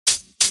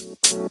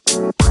What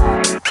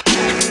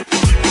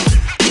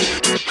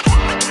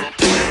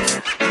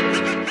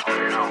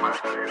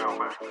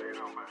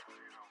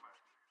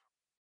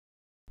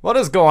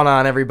is going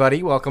on,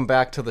 everybody? Welcome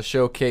back to the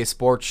Showcase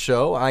Sports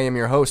Show. I am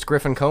your host,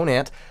 Griffin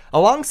Conant.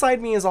 Alongside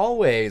me, as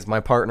always,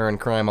 my partner in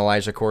crime,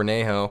 Elijah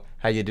Cornejo.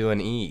 How you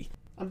doing, E?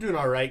 I'm doing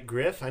all right,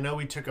 Griff. I know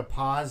we took a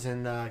pause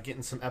in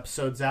getting some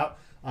episodes out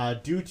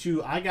due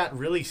to I got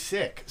really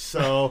sick.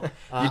 So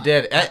You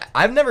did.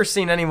 I've never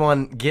seen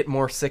anyone get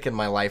more sick in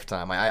my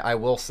lifetime, I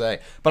will say.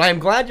 But I'm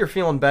glad you're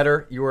feeling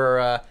better. You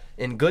were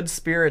in good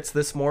spirits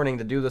this morning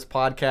to do this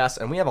podcast,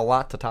 and we have a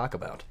lot to talk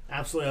about.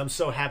 Absolutely. I'm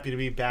so happy to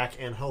be back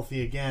and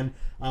healthy again.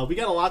 We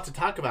got a lot to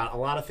talk about. A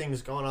lot of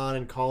things going on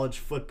in college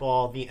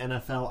football, the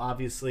NFL,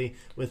 obviously,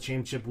 with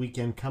championship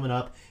weekend coming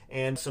up,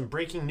 and some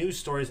breaking news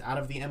stories out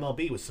of the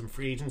MLB with some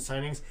free agent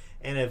signings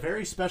and a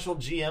very special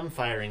GM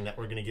firing that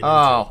we're going to get into.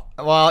 Oh,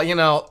 well, you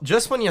know,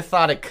 just when you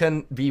thought it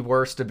couldn't be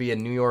worse to be a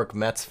New York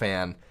Mets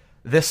fan,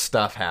 this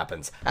stuff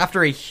happens.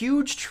 After a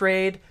huge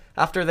trade,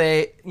 after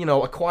they,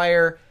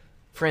 acquire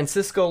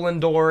Francisco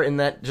Lindor in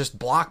that just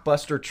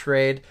blockbuster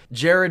trade,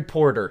 Jared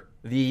Porter,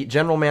 the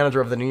general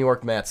manager of the New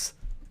York Mets,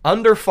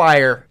 under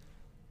fire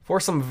for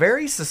some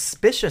very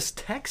suspicious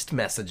text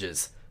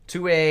messages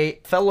to a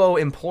fellow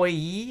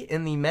employee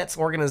in the Mets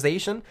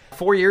organization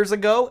 4 years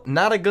ago.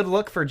 Not a good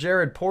look for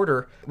Jared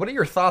Porter. What are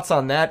your thoughts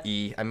on that,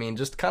 E? I mean,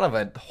 just kind of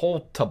a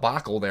whole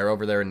debacle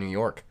over there in New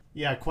York.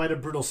 Yeah, quite a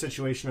brutal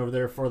situation over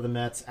there for the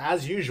Mets.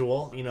 As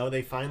usual,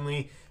 they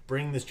finally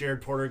bring this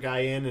Jared Porter guy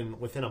in, and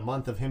within a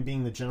month of him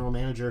being the general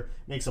manager,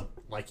 makes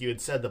like you had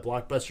said, the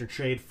blockbuster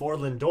trade for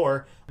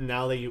Lindor.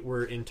 Now they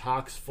were in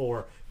talks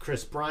for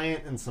Chris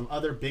Bryant and some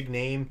other big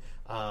name,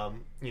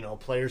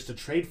 players to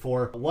trade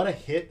for. What a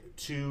hit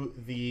to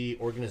the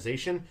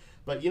organization.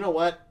 But you know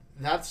what?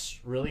 That's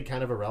really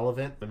kind of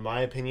irrelevant, in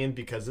my opinion,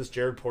 because this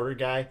Jared Porter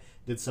guy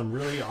did some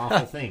really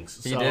awful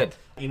things. He did.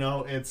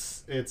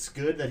 It's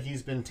good that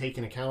he's been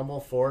taken accountable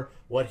for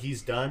what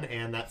he's done,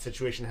 and that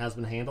situation has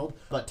been handled.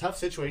 But tough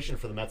situation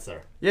for the Mets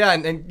there. Yeah,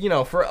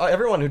 and for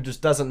everyone who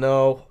just doesn't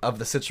know of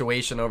the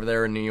situation over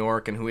there in New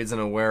York and who isn't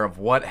aware of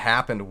what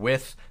happened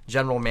with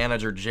general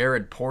manager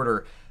Jared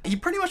Porter, he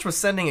pretty much was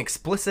sending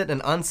explicit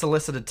and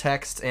unsolicited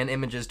texts and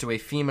images to a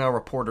female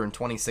reporter in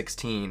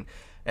 2016.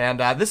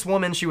 And this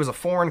woman, she was a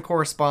foreign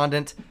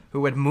correspondent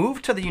who had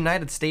moved to the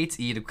United States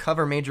to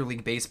cover Major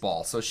League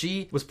Baseball. So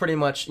she was pretty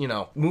much,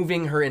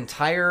 moving her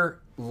entire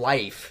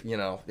life,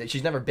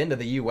 she's never been to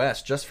the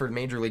U.S. just for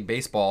Major League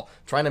Baseball,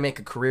 trying to make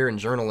a career in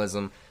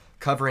journalism,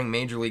 covering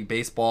Major League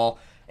Baseball.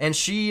 And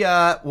she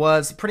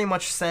was pretty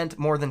much sent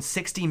more than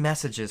 60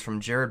 messages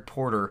from Jared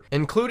Porter,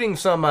 including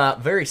some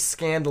very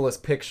scandalous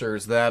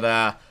pictures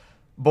that,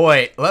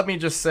 boy, let me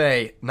just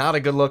say, not a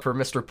good look for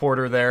Mr.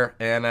 Porter there.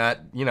 And,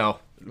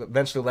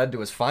 eventually led to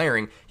his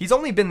firing. He's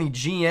only been the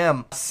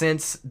GM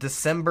since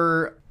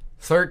December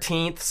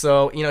 13th,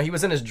 so, he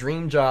was in his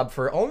dream job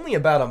for only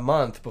about a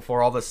month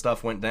before all this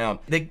stuff went down.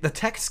 The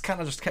texts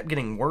kind of just kept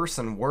getting worse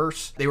and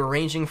worse. They were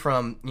ranging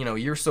from,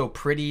 you're so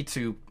pretty,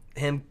 to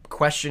him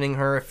questioning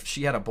her if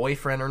she had a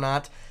boyfriend or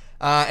not.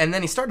 And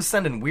then he started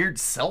sending weird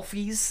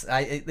selfies.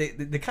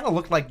 They kind of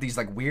looked like these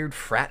weird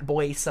frat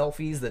boy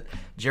selfies that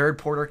Jared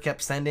Porter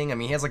kept sending. I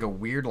mean, he has a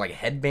weird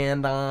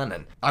headband on,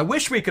 and I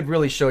wish we could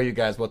really show you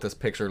guys what this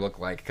picture looked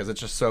like, because it's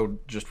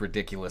just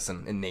ridiculous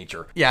in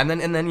nature. Yeah, and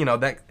then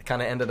that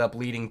kind of ended up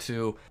leading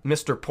to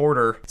Mr.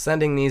 Porter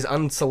sending these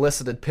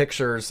unsolicited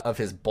pictures of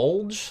his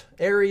bulge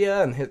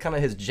area and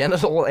his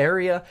genital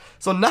area.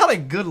 So not a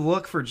good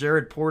look for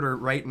Jared Porter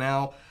right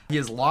now. He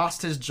has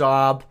lost his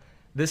job.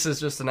 This is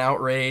just an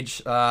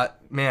outrage.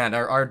 Man,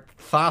 our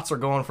thoughts are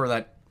going for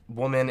that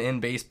woman in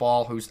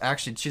baseball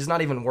she's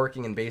not even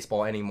working in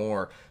baseball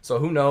anymore. So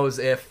who knows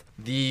if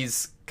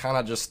these kind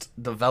of just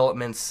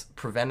developments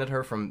prevented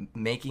her from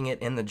making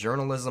it in the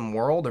journalism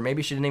world, or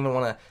maybe she didn't even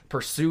want to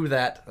pursue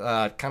that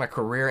kind of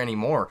career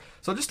anymore.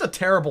 So just a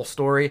terrible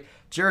story.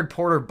 Jared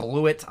Porter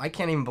blew it. I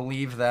can't even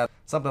believe that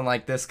something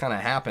like this kind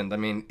of happened. I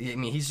mean,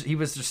 he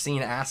was just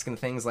seen asking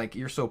things like,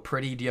 "You're so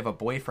pretty. Do you have a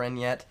boyfriend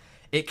yet?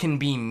 It can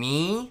be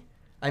me."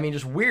 I mean,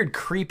 just weird,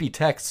 creepy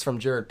texts from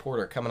Jared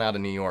Porter coming out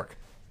of New York.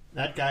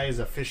 That guy is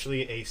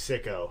officially a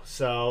sicko.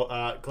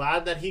 So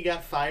glad that he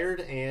got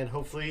fired, and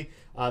hopefully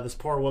this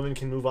poor woman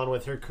can move on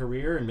with her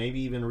career and maybe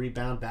even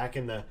rebound back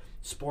in the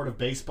sport of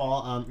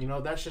baseball.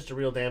 That's just a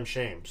real damn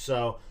shame.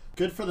 So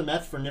good for the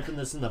Mets for nipping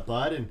this in the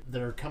bud, and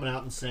they're coming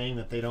out and saying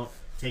that they don't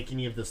take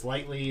any of this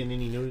lightly, and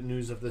any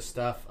news of this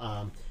stuff,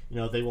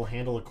 they will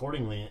handle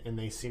accordingly, and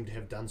they seem to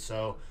have done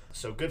so.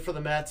 So good for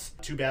the Mets.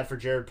 Too bad for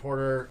Jared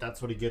Porter.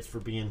 That's what he gets for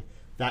being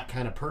that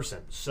kind of person.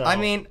 So I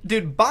mean,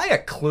 dude, buy a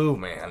clue,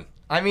 man.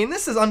 I mean,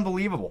 this is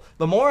unbelievable.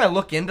 The more I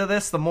look into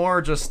this, the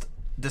more just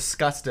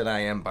disgusted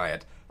I am by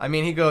it. I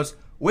mean, he goes,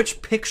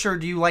 "Which picture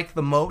do you like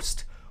the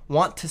most?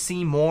 Want to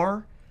see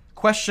more?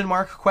 Question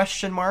mark,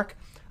 question mark."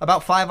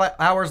 About 5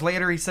 hours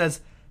later, he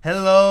says,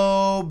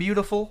 "Hello,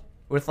 beautiful,"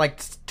 with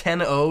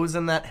 10 O's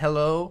in that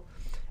hello.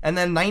 And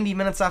then 90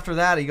 minutes after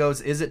that, he goes,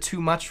 "Is it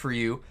too much for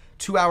you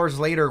 2 hours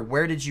later,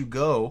 where did you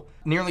go?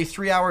 Nearly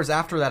 3 hours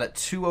after that, at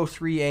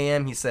 2:03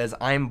 a.m., he says,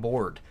 I'm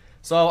bored.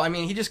 So, I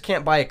mean, he just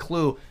can't buy a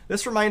clue.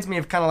 This reminds me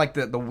of kind of like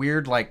the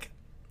weird, like,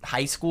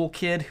 high school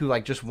kid who,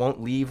 like, just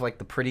won't leave, like,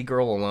 the pretty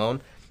girl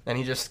alone. And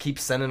he just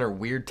keeps sending her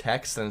weird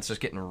texts, and it's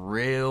just getting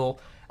real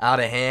out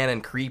of hand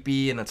and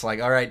creepy. And it's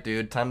like, all right,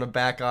 dude, time to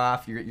back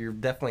off. You're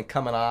definitely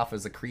coming off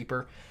as a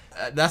creeper.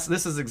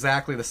 This is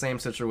exactly the same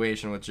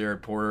situation with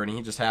Jared Porter, and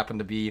he just happened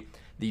to be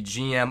the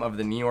GM of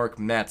the New York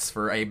Mets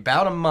for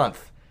about a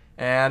month.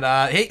 And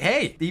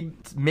he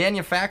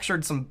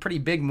manufactured some pretty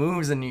big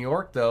moves in New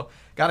York, though.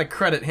 Got to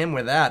credit him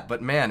with that.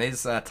 But man,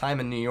 his time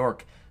in New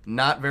York,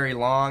 not very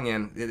long,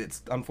 and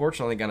it's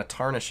unfortunately going to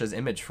tarnish his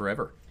image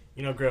forever.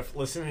 You know, Griff,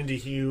 listening to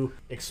Hugh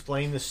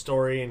explain the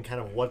story and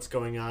kind of what's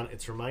going on,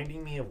 it's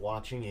reminding me of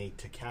watching a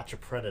To Catch a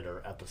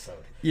Predator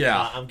episode.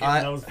 Yeah. I'm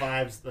getting those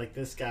vibes. Like,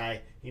 this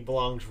guy, he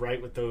belongs right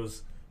with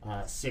those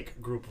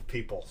sick group of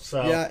people.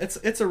 So yeah,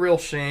 it's a real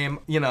shame,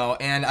 you know,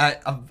 and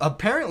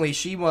apparently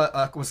she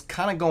was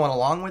kind of going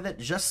along with it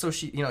just so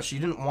she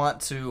didn't want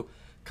to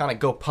kind of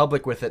go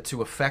public with it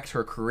to affect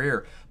her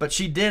career. But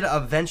she did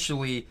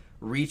eventually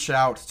reach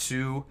out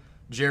to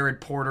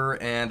Jared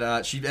Porter,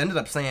 and she ended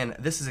up saying,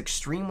 this is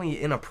extremely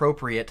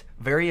inappropriate,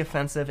 very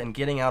offensive, and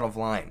getting out of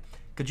line.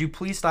 Could you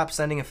please stop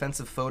sending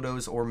offensive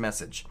photos or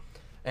message?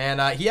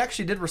 And he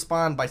actually did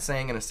respond by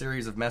saying in a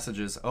series of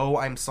messages, oh,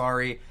 I'm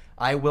sorry,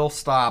 I will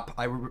stop,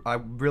 I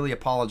really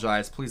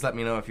apologize, please let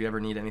me know if you ever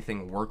need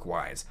anything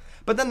work-wise.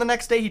 But then the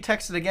next day he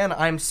texted again,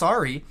 I'm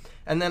sorry,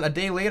 and then a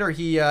day later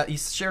he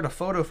shared a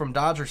photo from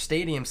Dodger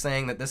Stadium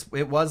saying that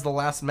it was the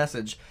last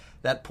message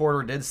that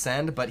Porter did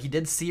send, but he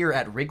did see her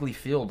at Wrigley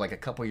Field like a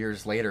couple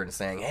years later and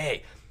saying,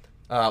 hey,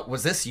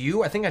 was this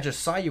you? I think I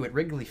just saw you at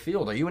Wrigley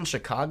Field. Are you in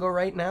Chicago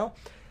right now?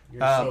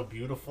 You're so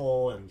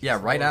beautiful. And yeah,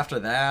 right after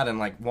that, and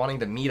like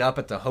wanting to meet up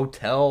at the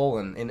hotel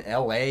and in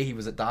LA. He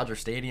was at Dodger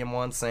Stadium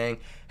once saying,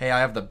 hey, I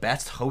have the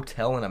best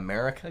hotel in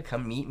America.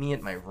 Come meet me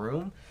at my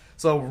room.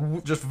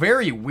 So just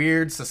very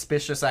weird,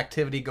 suspicious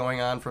activity going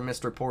on from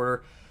Mr.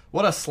 Porter.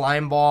 What a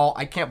slime ball.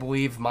 I can't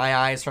believe my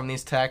eyes from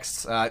these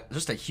texts.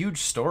 Just a huge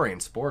story in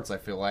sports, I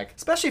feel like.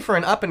 Especially for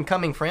an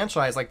up-and-coming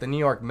franchise like the New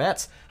York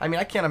Mets. I mean,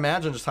 I can't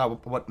imagine just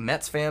what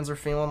Mets fans are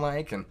feeling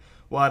like and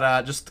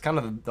what just kind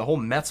of the whole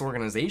Mets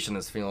organization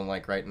is feeling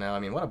like right now. I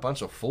mean, what a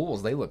bunch of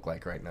fools they look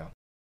like right now.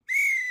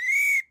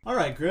 All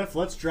right, Griff,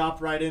 let's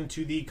drop right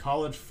into the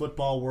college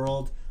football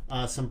world.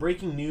 Some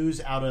breaking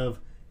news out of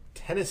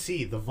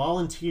Tennessee. The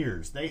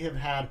Volunteers, they have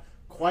had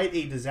quite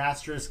a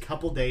disastrous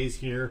couple days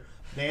here.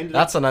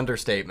 That's an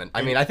understatement.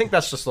 I mean, I think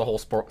that's just the whole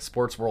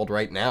sports world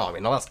right now. I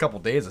mean, the last couple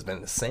of days has been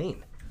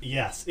insane.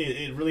 Yes,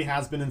 it really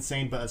has been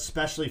insane, but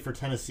especially for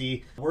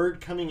Tennessee. Word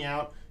coming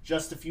out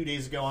just a few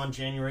days ago on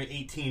January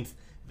 18th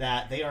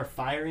that they are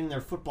firing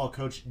their football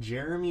coach,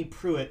 Jeremy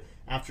Pruitt,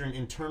 after an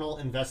internal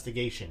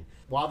investigation.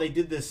 While they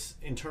did this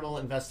internal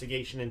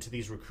investigation into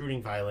these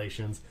recruiting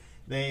violations,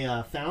 they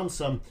found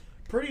some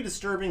pretty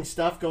disturbing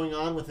stuff going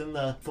on within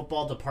the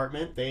football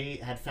department. They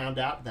had found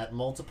out that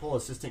multiple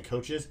assistant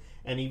coaches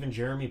and even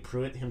Jeremy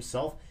Pruitt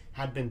himself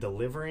had been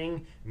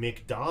delivering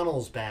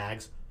McDonald's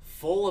bags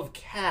full of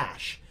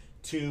cash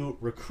to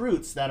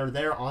recruits that are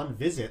there on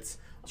visits,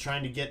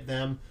 trying to get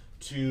them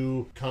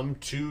to come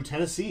to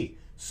Tennessee.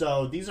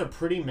 So these are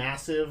pretty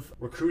massive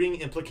recruiting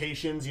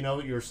implications. You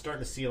know, you're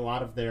starting to see a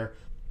lot of their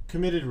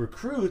committed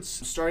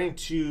recruits starting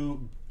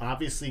to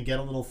obviously get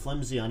a little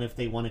flimsy on if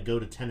they want to go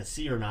to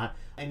Tennessee or not.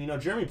 And, you know,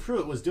 Jeremy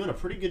Pruitt was doing a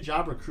pretty good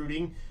job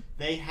recruiting.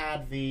 They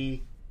had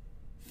the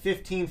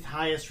 15th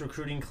highest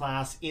recruiting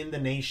class in the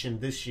nation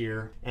this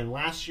year. And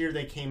last year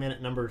they came in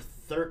at number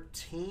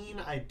 13,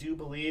 I do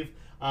believe.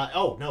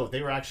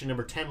 They were actually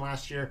number 10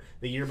 last year.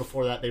 The year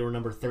before that, they were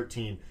number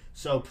 13.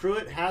 So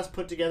Pruitt has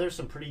put together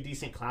some pretty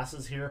decent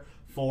classes here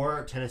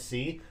for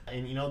Tennessee.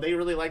 And, you know, they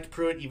really liked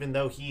Pruitt, even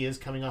though he is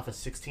coming off a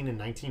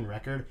 16-19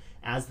 record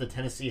as the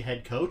Tennessee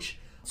head coach.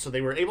 So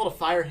they were able to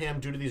fire him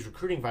due to these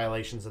recruiting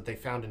violations that they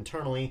found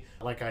internally,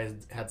 like I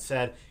had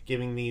said,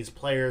 giving these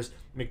players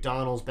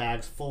McDonald's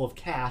bags full of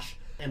cash.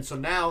 And so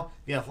now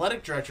the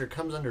athletic director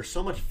comes under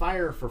so much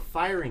fire for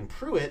firing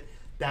Pruitt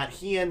that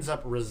he ends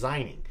up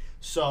resigning.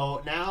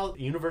 So now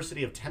the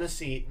University of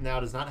Tennessee now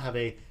does not have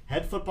a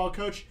head football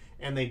coach,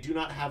 and they do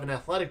not have an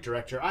athletic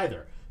director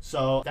either.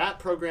 So that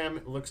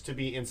program looks to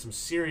be in some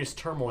serious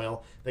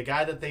turmoil. The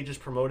guy that they just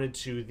promoted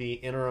to the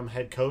interim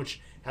head coach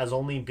has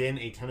only been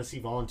a Tennessee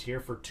Volunteer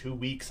for 2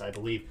 weeks, I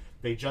believe.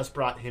 They just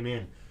brought him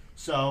in.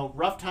 So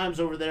rough times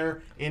over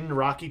there in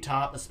Rocky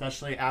Top,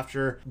 especially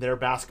after their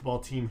basketball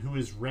team, who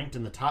is ranked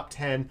in the top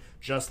 10,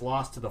 just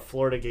lost to the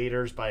Florida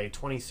Gators by a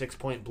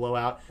 26-point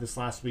blowout this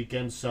last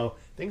weekend. So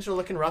things are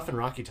looking rough in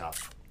Rocky Top.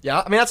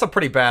 Yeah, I mean, that's a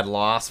pretty bad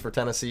loss for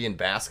Tennessee in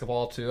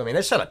basketball, too. I mean, they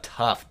just had a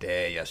tough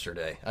day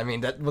yesterday. I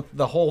mean, that with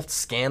the whole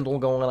scandal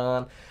going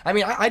on. I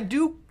mean, I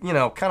do, you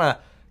know, kind of,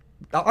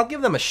 I'll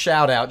give them a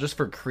shout-out just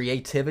for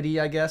creativity,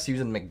 I guess,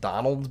 using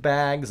McDonald's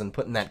bags and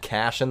putting that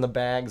cash in the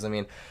bags. I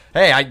mean,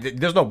 hey,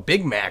 there's no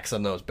Big Macs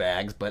in those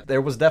bags, but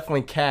there was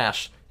definitely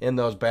cash in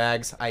those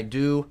bags. I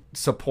do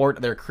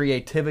support their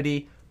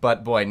creativity,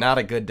 But, boy, not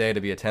a good day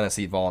to be a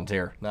Tennessee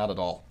Volunteer. Not at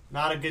all.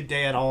 Not a good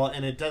day at all.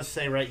 And it does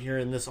say right here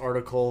in this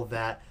article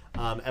that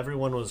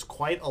everyone was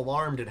quite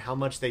alarmed at how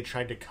much they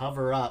tried to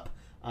cover up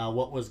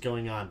what was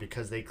going on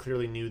because they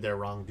clearly knew their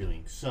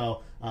wrongdoing.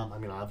 So,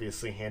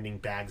 obviously handing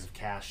bags of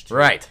cash to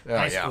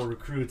high school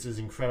recruits is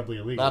incredibly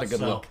illegal. Not a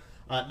good look.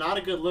 Not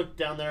a good look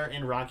down there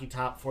in Rocky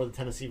Top for the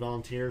Tennessee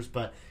Volunteers,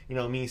 but,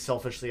 me,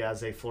 selfishly,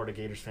 as a Florida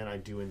Gators fan, I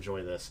do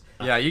enjoy this.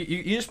 Yeah,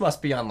 you just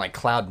must be on,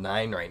 cloud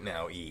 9 right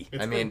now, E.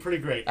 It's been pretty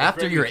great.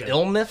 After your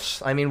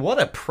illness, what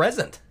a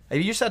present.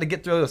 You just had to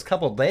get through those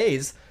couple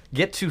days,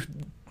 get to,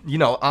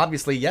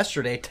 obviously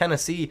yesterday,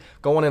 Tennessee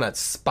going in a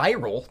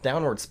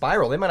downward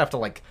spiral. They might have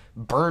to,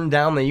 burn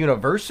down the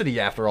university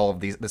after all of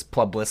this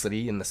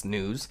publicity and this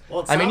news.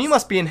 Well, you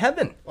must be in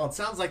heaven. Well, it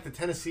sounds like the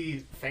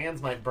Tennessee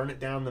fans might burn it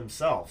down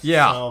themselves.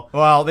 Yeah. So.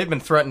 Well, they've been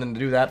threatening to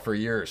do that for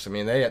years.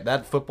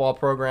 That football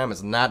program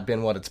has not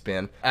been what it's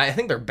been. I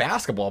think their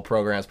basketball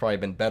program has probably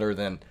been better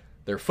than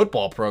their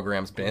football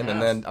program's been,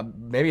 and then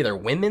maybe their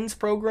women's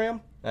program.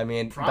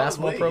 Probably,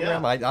 basketball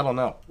program. Yeah. I don't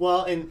know.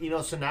 Well, and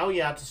so now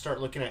you have to start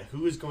looking at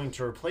who is going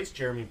to replace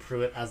Jeremy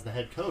Pruitt as the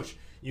head coach.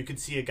 You could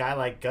see a guy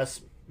like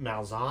Gus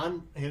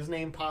Malzahn, his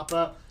name pop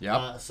up.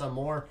 Yeah. Some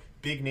more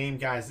big name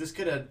guys. This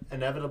could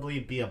inevitably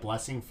be a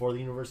blessing for the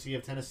University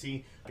of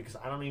Tennessee because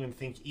I don't even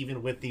think,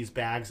 even with these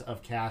bags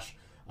of cash,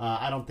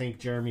 I don't think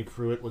Jeremy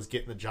Pruitt was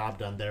getting the job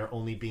done there,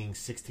 only being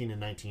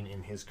 16-19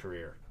 in his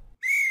career.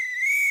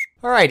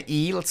 All right,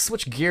 E, let's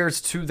switch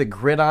gears to the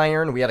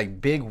gridiron. We had a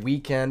big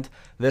weekend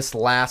this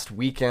last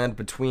weekend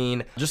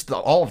between just the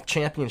all of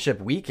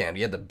championship weekend.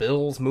 You had the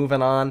Bills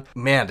moving on.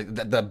 Man,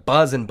 the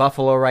buzz in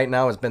Buffalo right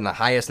now has been the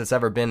highest it's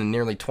ever been in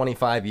nearly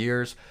 25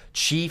 years.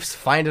 Chiefs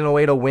finding a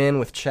way to win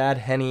with Chad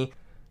Henne.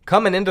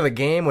 Coming into the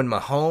game when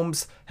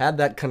Mahomes had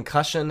that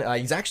concussion,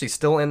 he's actually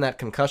still in that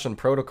concussion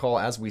protocol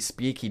as we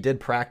speak. He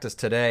did practice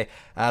today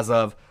as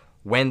of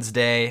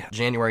Wednesday,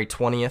 January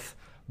 20th.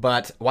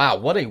 But, wow,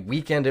 what a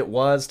weekend it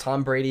was.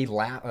 Tom Brady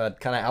kind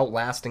of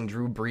outlasting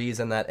Drew Brees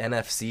in that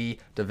NFC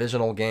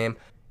divisional game.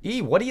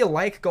 E, what do you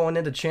like going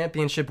into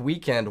championship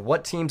weekend?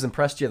 What teams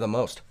impressed you the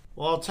most?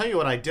 Well, I'll tell you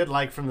what I did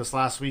like from this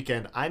last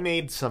weekend. I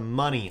made some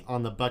money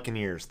on the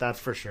Buccaneers, that's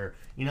for sure.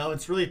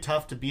 It's really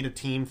tough to beat a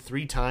team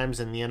 3 times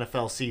in the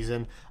NFL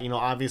season.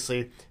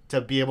 Obviously,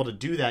 to be able to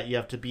do that, you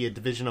have to be a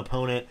division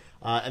opponent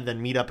and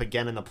then meet up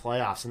again in the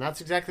playoffs. And that's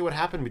exactly what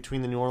happened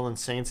between the New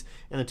Orleans Saints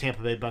and the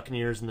Tampa Bay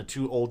Buccaneers and the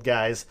 2 old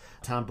guys,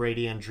 Tom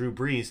Brady and Drew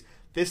Brees.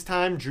 This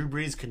time, Drew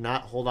Brees could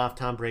not hold off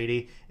Tom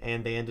Brady,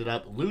 and they ended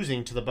up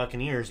losing to the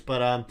Buccaneers.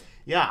 But,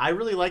 I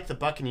really like the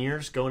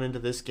Buccaneers going into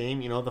this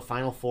game. The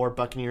Final Four,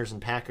 Buccaneers and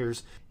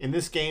Packers. In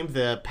this game,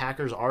 the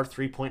Packers are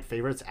 3-point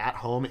favorites at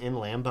home in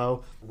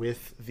Lambeau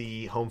with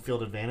the home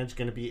field advantage.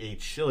 Going to be a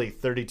chilly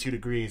 32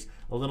 degrees,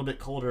 a little bit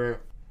colder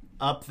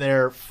up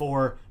there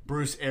for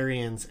Bruce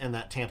Arians and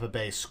that Tampa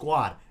Bay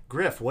squad.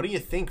 Griff, what do you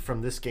think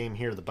from this game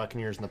here, the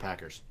Buccaneers and the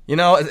Packers?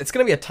 It's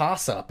going to be a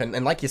toss-up,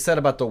 and like you said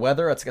about the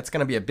weather, it's going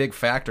to be a big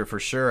factor for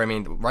sure.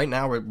 Right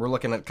now we're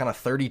looking at kind of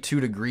 32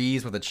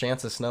 degrees with a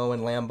chance of snow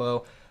in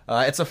Lambeau.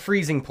 It's a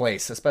freezing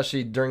place,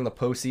 especially during the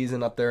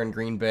postseason up there in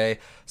Green Bay.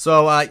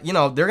 So,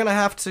 they're going to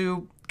have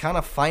to kind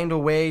of find a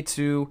way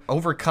to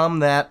overcome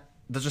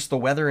just the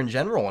weather in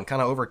general, and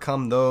kind of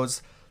overcome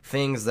those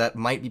things that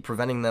might be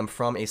preventing them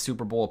from a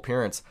Super Bowl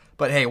appearance.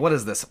 But hey, what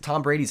is this?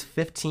 Tom Brady's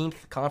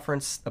 15th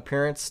conference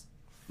appearance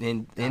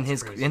in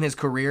his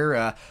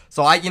career.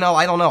 So I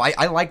don't know.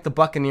 I like the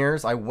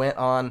Buccaneers. I went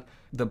on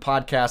the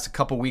podcast a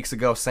couple weeks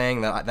ago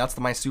saying that that's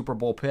my Super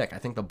Bowl pick. I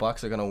think the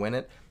Bucs are going to win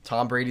it.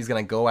 Tom Brady's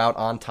going to go out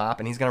on top,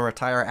 and he's going to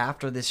retire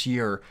after this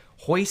year,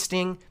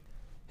 hoisting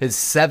his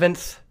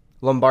 7th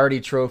Lombardi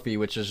trophy,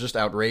 which is just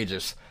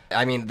outrageous.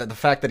 The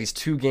fact that he's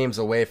 2 games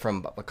away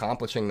from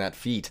accomplishing that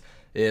feat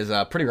is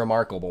pretty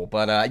remarkable.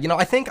 But,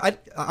 I think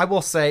I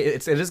will say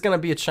it is going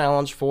to be a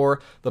challenge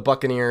for the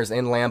Buccaneers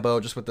in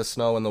Lambeau just with the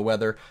snow and the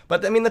weather.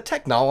 But, the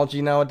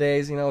technology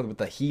nowadays, with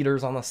the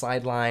heaters on the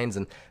sidelines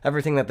and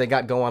everything that they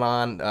got going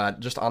on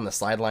just on the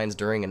sidelines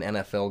during an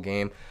NFL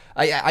game,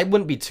 I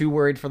wouldn't be too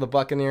worried for the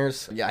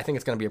Buccaneers. Yeah, I think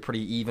it's going to be a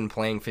pretty even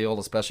playing field,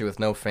 especially with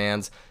no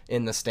fans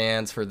in the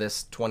stands for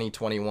this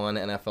 2021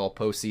 NFL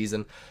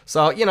postseason.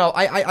 So,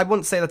 I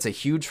wouldn't say that's a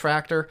huge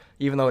factor,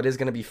 even though it is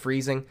going to be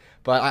freezing.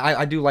 But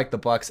I do like the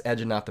Bucs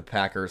edging out the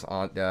Packers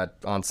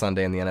on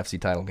Sunday in the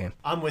NFC title game.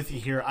 I'm with you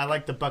here. I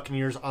like the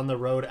Buccaneers on the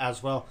road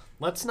as well.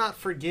 Let's not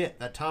forget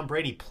that Tom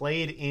Brady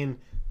played in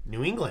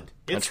New England.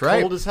 It's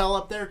cold as hell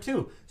up there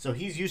too. So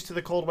he's used to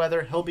the cold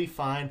weather. He'll be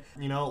fine.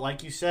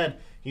 Like you said,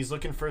 he's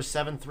looking for a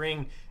 7th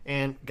ring.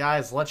 And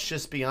guys, let's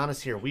just be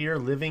honest here. We are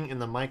living in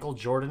the Michael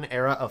Jordan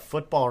era of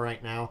football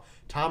right now.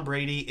 Tom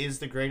Brady is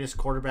the greatest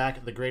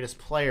quarterback, the greatest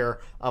player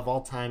of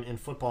all time in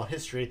football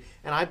history.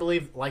 And I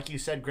believe, like you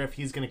said, Griff,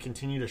 he's going to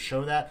continue to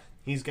show that.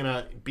 He's going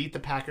to beat the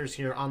Packers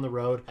here on the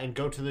road and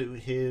go to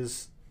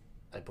his,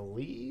 I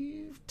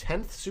believe,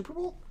 10th Super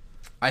Bowl?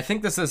 I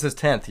think this is his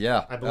 10th,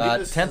 yeah. I believe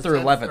this 10th is or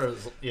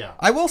 11th. Yeah.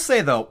 I will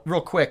say, though, real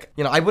quick,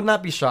 I would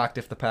not be shocked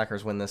if the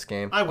Packers win this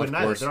game. I would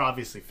not. They're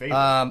obviously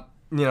favored.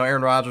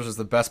 Aaron Rodgers is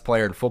the best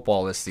player in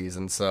football this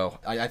season, so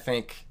I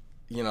think,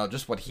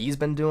 just what he's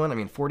been doing. I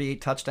mean,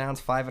 48 touchdowns,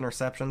 5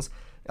 interceptions,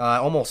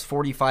 almost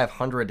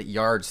 4,500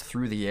 yards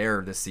through the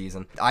air this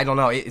season. I don't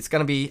know. It's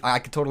going to be, I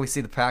could totally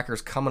see the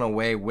Packers coming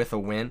away with a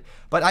win.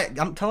 But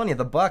I'm telling you,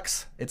 the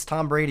Bucs, it's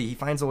Tom Brady. He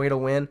finds a way to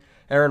win.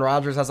 Aaron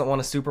Rodgers hasn't won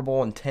a Super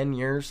Bowl in 10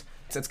 years.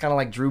 It's kind of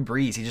like Drew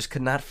Brees. He just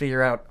could not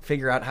figure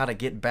out how to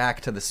get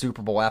back to the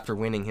Super Bowl after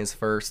winning his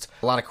first.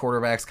 A lot of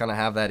quarterbacks kind of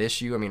have that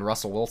issue. I mean,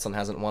 Russell Wilson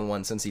hasn't won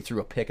one since he threw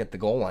a pick at the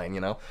goal line,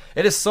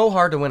 It is so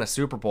hard to win a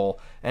Super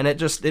Bowl, and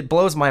it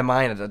blows my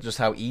mind at just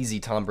how easy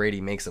Tom Brady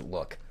makes it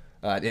look.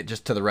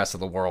 Just to the rest of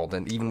the world.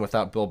 And even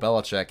without Bill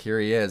Belichick, here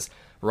he is,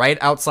 right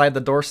outside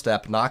the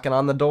doorstep, knocking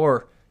on the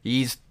door.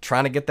 He's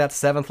trying to get that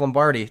 7th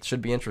Lombardi. It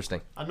should be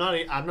interesting. I'm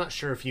not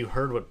sure if you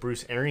heard what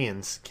Bruce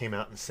Arians came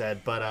out and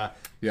said, but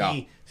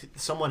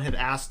someone had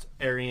asked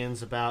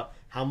Arians about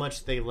how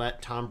much they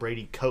let Tom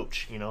Brady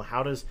coach.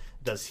 How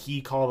does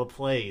he call the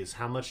plays?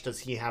 How much does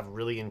he have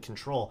really in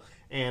control?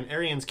 And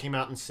Arians came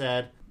out and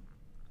said,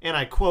 and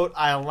I quote,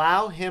 "I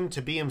allow him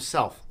to be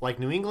himself. Like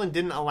New England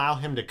didn't allow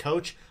him to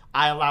coach,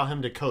 I allow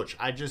him to coach.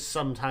 I just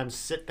sometimes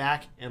sit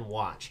back and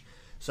watch."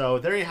 So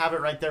there you have it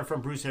right there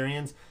from Bruce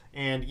Arians.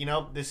 And,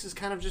 this is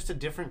kind of just a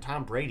different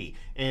Tom Brady.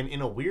 And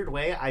in a weird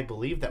way, I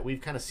believe that we've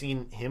kind of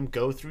seen him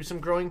go through some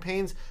growing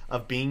pains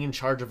of being in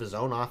charge of his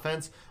own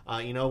offense.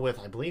 With,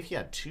 I believe he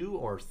had 2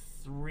 or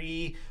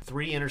 3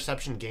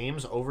 interception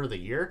games over the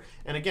year.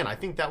 And again, I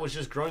think that was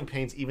just growing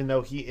pains, even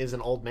though he is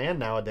an old man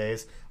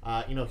nowadays.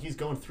 He's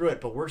going through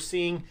it. But we're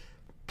seeing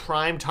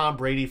prime Tom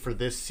Brady for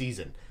this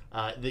season.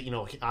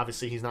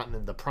 Obviously he's not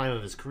in the prime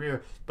of his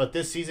career, but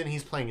this season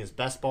he's playing his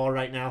best ball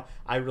right now.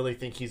 I really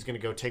think he's going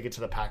to go take it to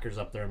the Packers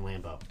up there in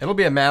Lambeau. It'll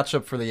be a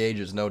matchup for the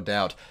ages, no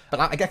doubt. But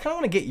I kind of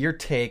want to get your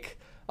take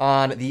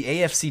on the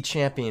AFC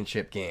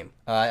Championship game.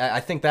 I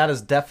think that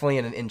is definitely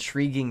an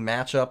intriguing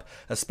matchup,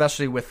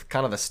 especially with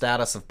kind of the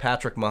status of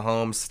Patrick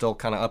Mahomes still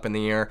kind of up in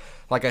the air.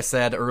 Like I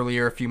said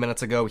earlier, a few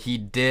minutes ago, he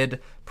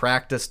did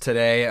practice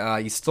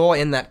today. He's still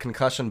in that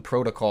concussion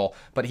protocol,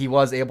 but he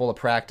was able to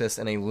practice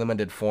in a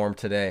limited form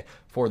today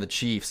for the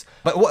Chiefs.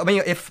 But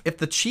if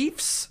the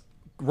Chiefs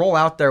roll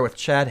out there with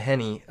Chad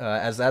Henne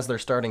as their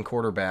starting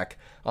quarterback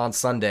on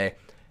Sunday,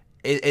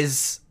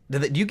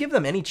 do you give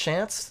them any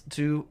chance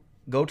to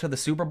go to the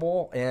Super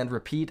Bowl and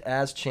repeat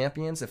as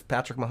champions if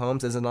Patrick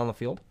Mahomes isn't on the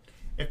field?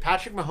 If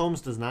Patrick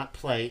Mahomes does not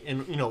play,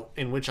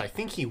 in which I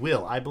think he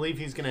will, I believe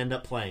he's going to end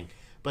up playing.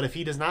 But if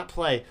he does not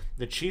play,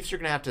 the Chiefs are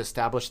going to have to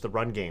establish the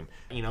run game.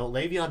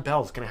 Le'Veon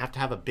Bell is going to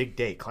have a big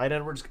day. Clyde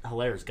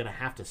Edwards-Helaire is going to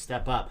have to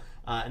step up,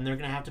 and they're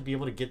going to have to be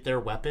able to get their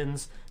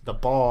weapons, the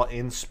ball,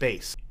 in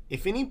space.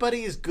 If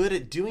anybody is good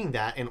at doing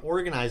that and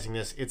organizing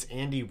this, it's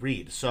Andy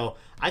Reid. So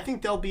I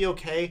think they'll be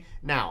okay.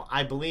 Now,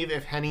 I believe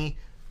if Henne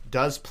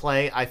does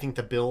play, I think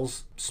the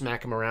Bills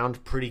smack him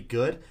around pretty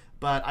good,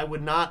 but I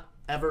would not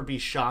ever be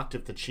shocked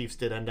if the Chiefs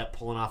did end up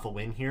pulling off a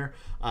win here.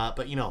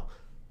 But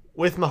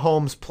with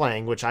Mahomes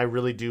playing, which I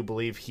really do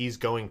believe he's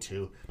going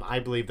to, I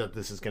believe that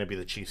this is going to be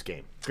the Chiefs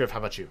game. Griff, how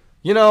about you?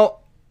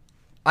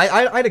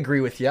 I'd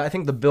agree with you. I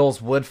think the Bills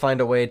would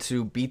find a way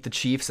to beat the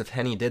Chiefs if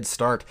Henne did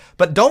start.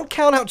 But don't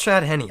count out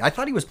Chad Henne. I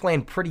thought he was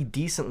playing pretty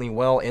decently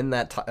well in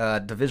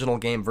that divisional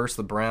game versus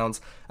the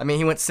Browns. I mean,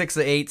 he went 6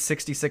 of 8,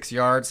 66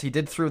 yards. He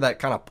did throw that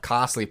kind of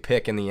costly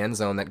pick in the end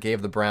zone that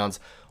gave the Browns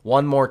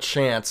one more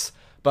chance.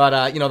 But,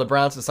 the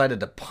Browns decided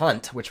to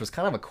punt, which was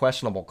kind of a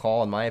questionable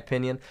call, in my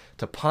opinion,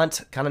 to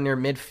punt kind of near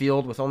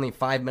midfield with only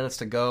 5 minutes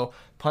to go,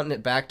 punting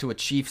it back to a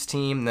Chiefs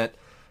team that,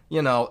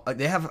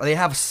 they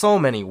have so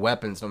many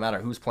weapons no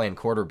matter who's playing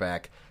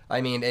quarterback. I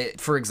mean,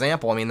 for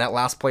example, that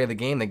last play of the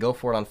game, they go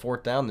for it on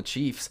 4th down, the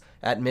Chiefs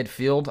at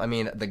midfield. I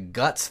mean, the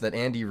guts that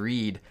Andy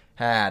Reid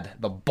had,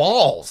 the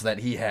balls that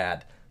he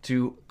had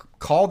to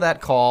call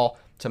that call,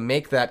 to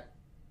make that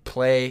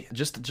play,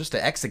 just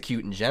to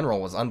execute in general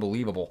was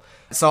unbelievable.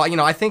 So,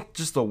 I think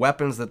just the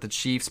weapons that the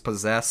Chiefs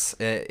possess,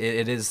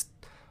 it is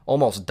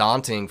almost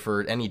daunting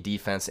for any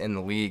defense in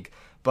the league.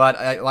 But,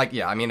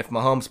 if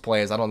Mahomes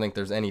plays, I don't think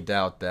there's any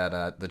doubt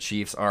that the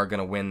Chiefs are going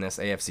to win this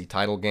AFC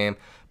title game.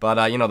 But,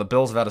 the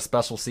Bills have had a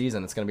special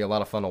season. It's going to be a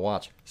lot of fun to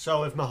watch.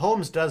 So, if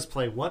Mahomes does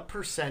play, what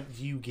 %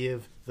 do you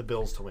give the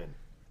Bills to win?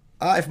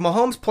 If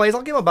Mahomes plays,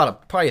 I'll give him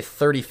probably a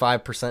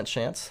 35%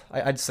 chance,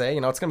 I'd say.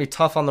 It's going to be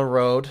tough on the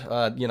road,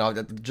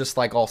 just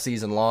like all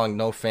season long.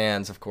 No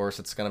fans, of course.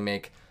 It's going to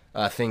make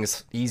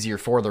things easier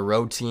for the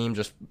road team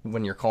just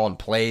when you're calling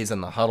plays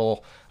in the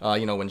huddle.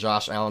 When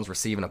Josh Allen's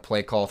receiving a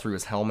play call through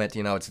his helmet,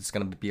 it's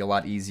going to be a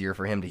lot easier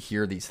for him to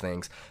hear these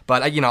things.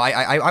 But,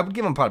 I would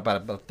give him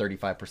about a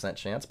 35%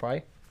 chance,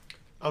 probably.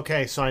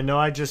 Okay, so I know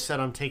I just said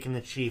I'm taking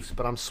the Chiefs,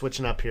 but I'm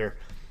switching up here.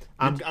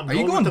 Are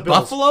you going with the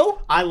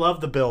Buffalo? I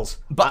love the Bills.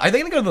 But are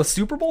they going to go to the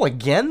Super Bowl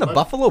again? The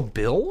Buffalo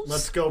Bills?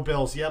 Let's go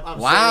Bills. Yep.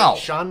 Wow.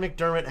 Saying Sean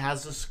McDermott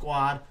has the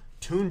squad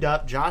tuned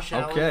up. Josh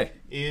Allen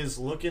is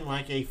looking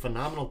like a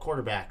phenomenal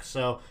quarterback.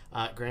 So,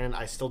 granted,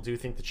 I still do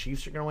think the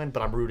Chiefs are going to win,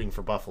 but I'm rooting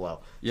for Buffalo.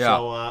 Yeah.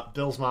 So,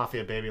 Bills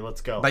Mafia, baby. Let's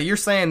go. But you're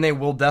saying they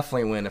will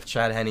definitely win if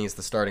Chad Henne is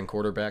the starting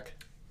quarterback?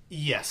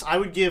 Yes, I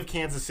would give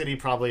Kansas City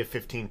probably a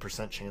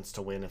 15% chance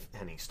to win if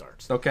any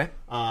starts. Okay.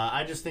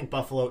 I just think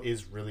Buffalo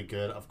is really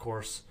good. Of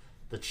course,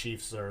 the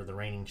Chiefs are the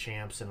reigning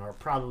champs and are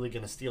probably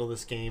going to steal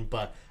this game,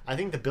 but I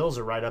think the Bills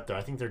are right up there.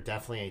 I think they're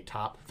definitely a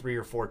top 3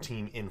 or 4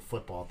 team in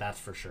football, that's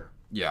for sure.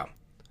 Yeah.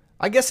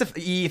 I guess if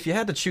you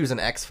had to choose an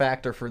X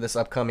factor for this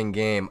upcoming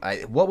game,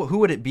 who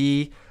would it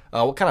be?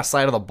 What kind of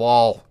side of the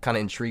ball kind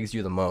of intrigues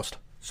you the most?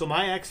 So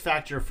my X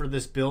factor for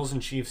this Bills and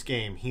Chiefs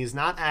game, he's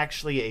not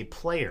actually a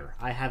player.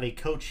 I have a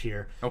coach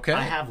here. Okay.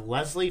 I have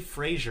Leslie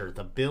Frazier,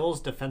 the Bills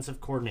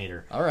defensive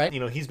coordinator. All right. You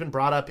know, he's been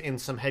brought up in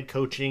some head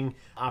coaching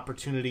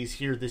opportunities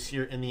here this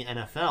year in the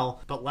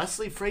NFL. But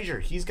Leslie Frazier,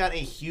 he's got a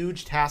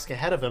huge task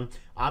ahead of him.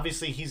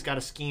 Obviously, he's got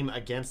a scheme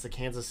against the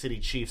Kansas City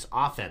Chiefs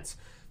offense.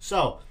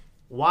 So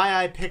why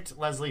I picked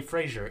Leslie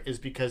Frazier is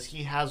because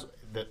he has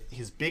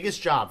his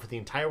biggest job for the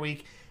entire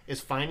week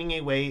is finding a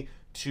way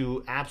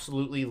to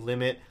absolutely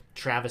limit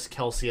Travis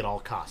Kelce at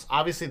all costs.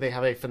 Obviously, they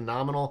have a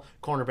phenomenal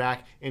cornerback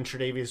in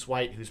Tre'Davious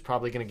White, who's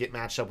probably going to get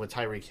matched up with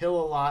Tyreek Hill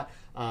a lot,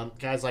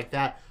 guys like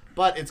that.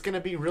 But it's going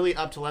to be really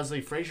up to Leslie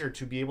Frazier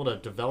to be able to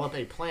develop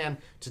a plan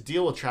to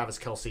deal with Travis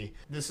Kelce.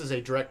 This is a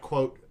direct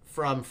quote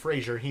from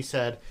Frazier. He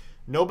said,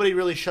 "Nobody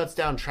really shuts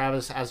down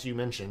Travis, as you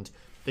mentioned.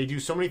 They do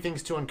so many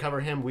things to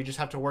uncover him. We just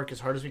have to work as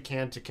hard as we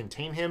can to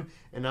contain him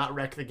and not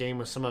wreck the game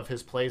with some of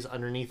his plays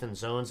underneath in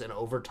zones and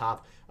over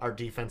top our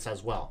defense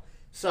as well."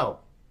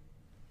 So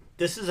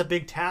this is a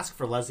big task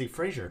for Leslie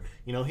Frazier.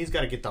 You know, he's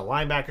got to get the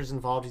linebackers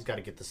involved. He's got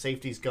to get the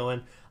safeties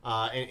going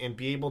and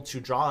be able to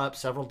draw up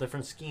several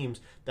different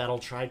schemes that'll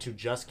try to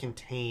just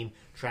contain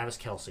Travis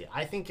Kelce.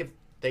 I think if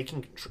they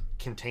can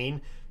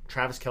contain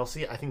Travis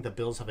Kelce, I think the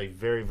Bills have a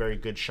very, very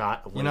good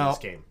shot of winning this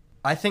game.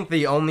 I think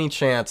the only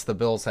chance the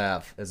Bills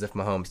have is if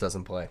Mahomes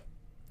doesn't play.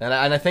 And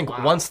I think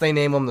once they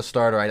name him the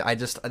starter, I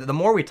just the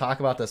more we talk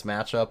about this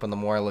matchup and the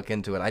more I look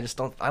into it, I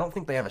don't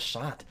think they have a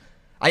shot.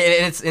 And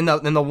it's in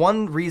the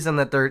one reason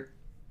that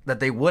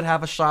they would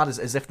have a shot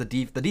is if the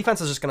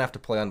defense is just gonna have to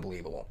play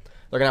unbelievable.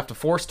 They're gonna have to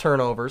force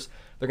turnovers.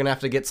 They're gonna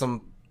have to get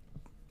some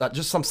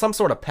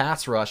sort of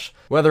pass rush.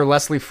 Whether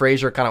Leslie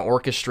Frazier kind of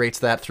orchestrates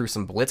that through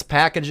some blitz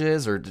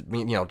packages or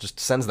just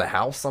sends the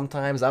house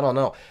sometimes. I don't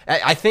know.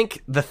 I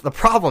think the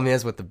problem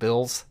is with the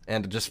Bills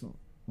and just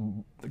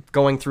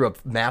going through a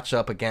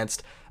matchup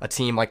against a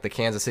team like the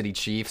Kansas City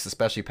Chiefs,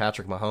 especially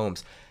Patrick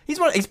Mahomes. He's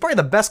probably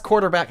the best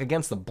quarterback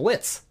against the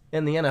blitz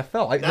in the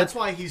NFL. That's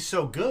why he's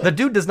so good. The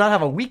dude does not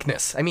have a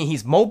weakness. I mean,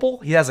 he's mobile.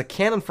 He has a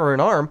cannon for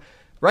an arm.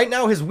 Right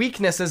now, his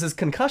weakness is his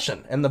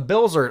concussion, and the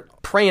Bills are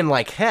praying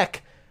like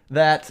heck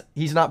that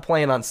he's not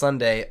playing on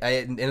Sunday,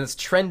 and it's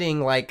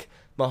trending like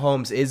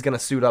Mahomes is going to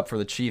suit up for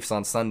the Chiefs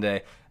on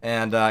Sunday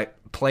and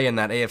play in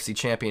that AFC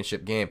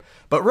Championship game.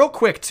 But real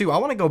quick, too, I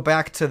want to go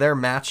back to their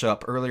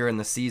matchup earlier in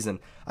the season.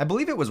 I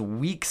believe it was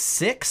Week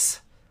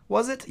 6,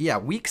 was it? Yeah,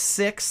 Week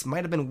 6,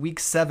 might have been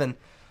Week 7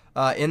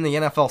 in the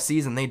NFL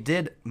season. They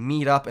did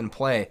meet up and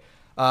play.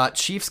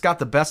 Chiefs got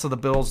the best of the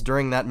Bills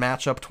during that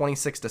matchup,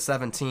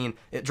 26-17.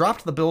 It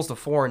dropped the Bills to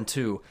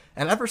 4-2,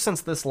 and ever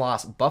since this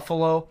loss,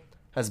 Buffalo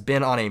has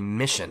been on a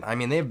mission. I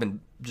mean, they've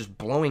been just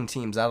blowing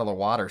teams out of the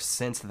water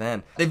since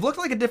then. They've looked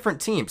like a different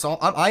team, so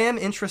I am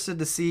interested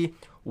to see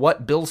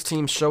what Bills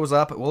team shows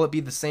up. Will it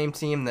be the same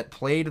team that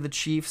played the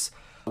Chiefs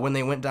when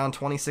they went down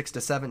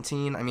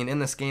 26-17? I mean, in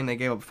this game, they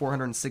gave up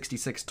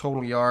 466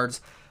 total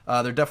yards.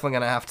 They're definitely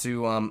going to have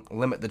to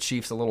limit the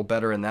Chiefs a little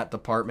better in that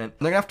department.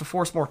 They're going to have to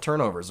force more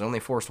turnovers. They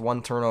only forced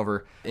one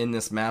turnover in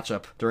this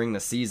matchup during the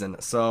season.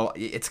 So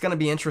it's going to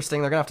be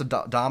interesting. They're going to have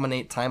to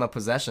dominate time of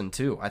possession,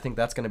 too. I think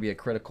that's going to be a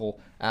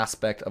critical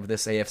aspect of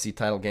this AFC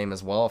title game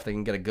as well. If they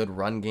can get a good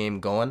run game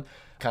going,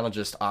 kind of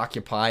just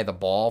occupy the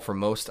ball for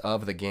most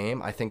of the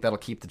game, I think that'll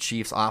keep the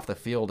Chiefs off the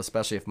field,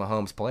 especially if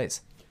Mahomes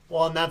plays.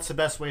 Well, and that's the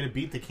best way to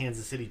beat the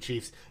Kansas City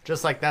Chiefs.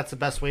 Just like that's the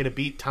best way to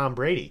beat Tom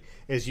Brady,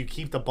 is you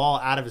keep the ball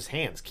out of his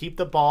hands. Keep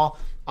the ball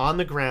on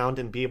the ground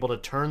and be able to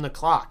turn the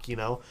clock, you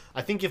know.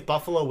 I think if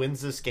Buffalo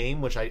wins this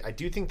game, which I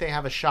do think they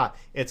have a shot,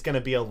 it's going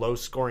to be a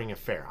low-scoring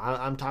affair.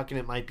 I'm talking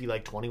it might be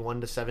like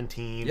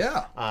 21-17,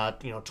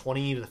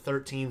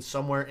 20-13,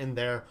 somewhere in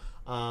there.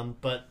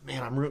 But,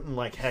 man, I'm rooting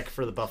like heck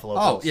for the Buffalo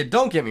Bills. Oh, yeah,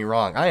 don't get me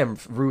wrong. I am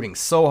rooting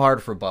so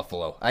hard for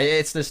Buffalo.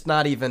 It's just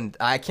not even –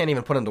 I can't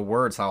even put into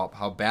words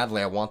how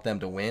badly I want them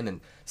to win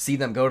and see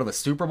them go to the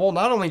Super Bowl.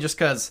 Not only just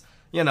because,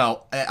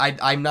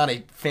 I'm not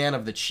a fan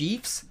of the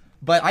Chiefs,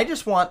 but I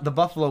just want the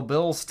Buffalo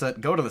Bills to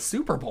go to the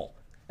Super Bowl.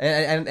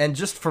 And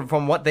just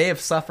from what they have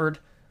suffered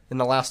in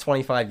the last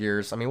 25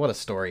 years, I mean, what a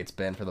story it's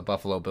been for the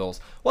Buffalo Bills.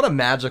 What a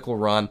magical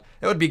run.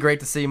 It would be great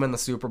to see them in the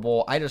Super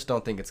Bowl. I just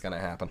don't think it's going to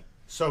happen.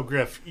 So,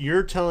 Griff,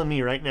 you're telling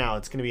me right now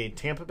it's going to be a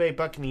Tampa Bay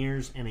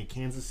Buccaneers and a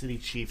Kansas City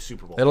Chiefs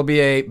Super Bowl. It'll be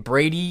a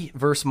Brady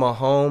versus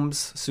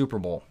Mahomes Super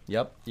Bowl.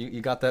 Yep, you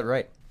got that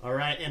right. All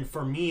right, and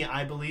for me,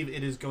 I believe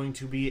it is going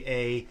to be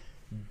a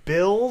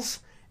Bills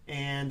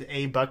and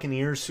a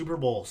Buccaneers Super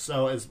Bowl.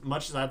 So as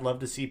much as I'd love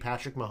to see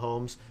Patrick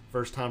Mahomes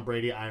versus Tom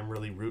Brady, I am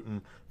really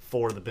rooting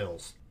for the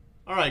Bills.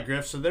 All right,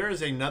 Griff, so there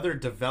is another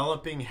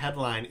developing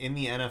headline in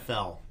the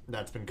NFL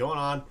that's been going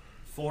on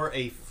for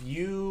a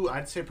few,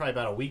 I'd say probably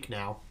about a week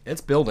now.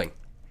 It's building.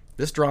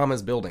 This drama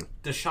is building.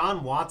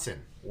 Deshaun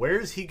Watson, where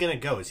is he going to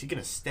go? Is he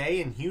going to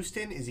stay in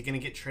Houston? Is he going to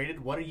get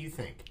traded? What do you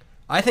think?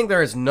 I think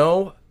there is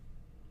no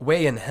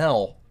way in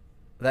hell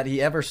that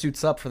he ever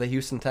suits up for the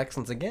Houston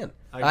Texans again.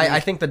 I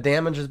think the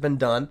damage has been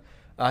done.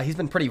 He's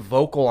been pretty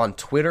vocal on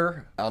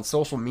Twitter, on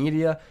social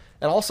media,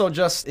 and also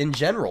just in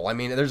general. I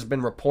mean, there's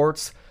been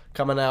reports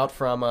coming out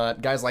from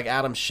guys like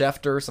Adam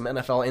Schefter, some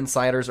NFL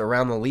insiders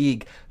around the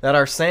league, that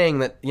are saying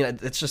that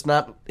it's just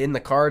not in the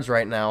cards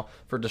right now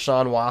for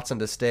Deshaun Watson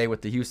to stay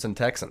with the Houston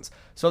Texans.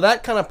 So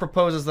that kind of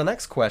proposes the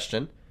next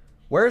question.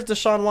 Where is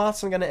Deshaun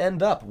Watson going to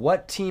end up?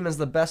 What team is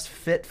the best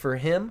fit for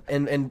him?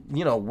 And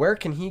where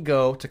can he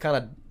go to kind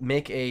of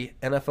make a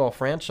NFL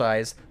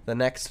franchise the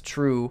next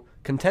true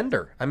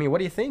contender? I mean, what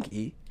do you think,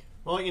 E?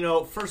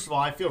 Well, first of all,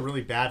 I feel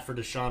really bad for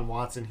Deshaun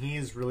Watson.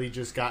 He's really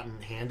just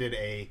gotten handed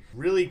a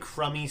really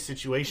crummy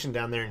situation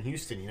down there in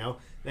Houston.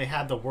 They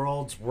had the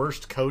world's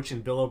worst coach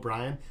in Bill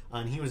O'Brien,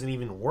 and he was an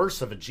even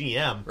worse of a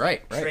GM.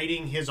 Right.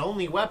 Trading his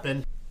only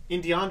weapon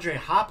in DeAndre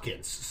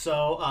Hopkins.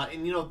 So,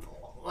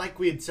 like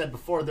we had said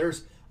before,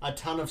 there's a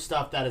ton of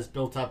stuff that is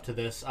built up to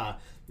this.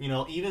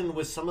 Even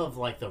with some of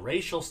like the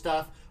racial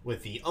stuff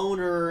with the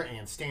owner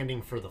and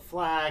standing for the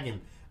flag and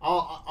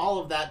all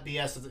of that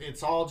BS,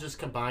 it's all just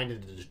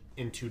combined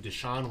into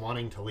Deshaun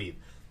wanting to leave.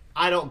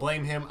 I don't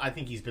blame him. I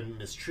think he's been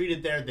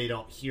mistreated there. They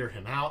don't hear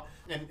him out.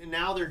 And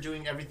now they're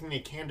doing everything they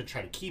can to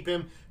try to keep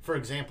him. For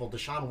example,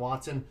 Deshaun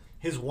Watson,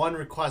 his one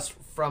request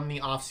from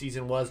the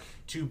offseason was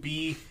to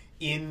be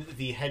in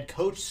the head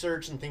coach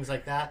search and things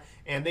like that.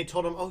 And they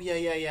told him, oh,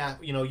 yeah,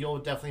 you'll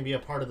definitely be a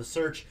part of the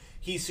search.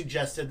 He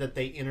suggested that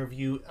they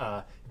interview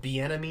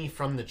Bieniemy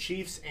from the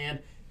Chiefs, and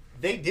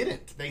they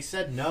didn't. They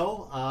said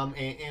no,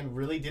 and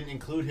really didn't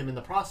include him in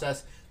the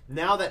process.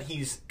 Now that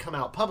he's come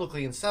out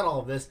publicly and said all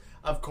of this,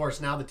 of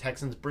course, now the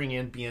Texans bring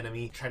in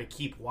Bieniemy, try to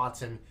keep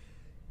Watson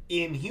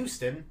in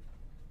Houston.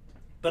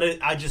 But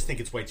I just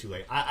think it's way too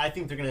late. I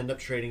think they're going to end up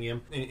trading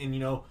him.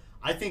 And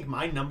I think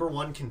my number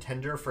one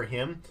contender for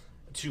him,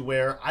 to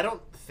where I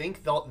don't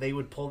think they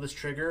would pull this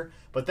trigger,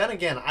 but then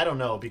again, I don't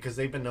know, because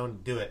they've been known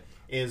to do it,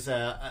 is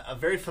a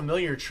very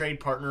familiar trade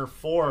partner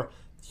for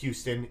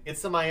Houston.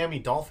 It's the Miami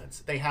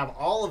Dolphins. They have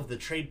all of the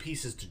trade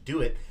pieces to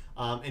do it,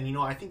 and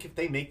I think if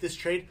they make this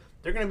trade,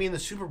 they're going to be in the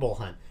Super Bowl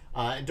hunt.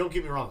 And don't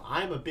get me wrong,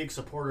 I'm a big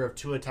supporter of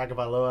Tua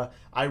Tagovailoa.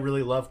 I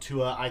really love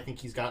Tua. I think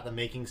he's got the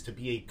makings to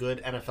be a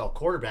good NFL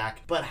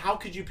quarterback, but how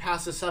could you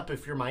pass this up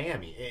if you're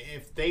Miami?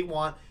 If they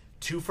want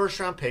 2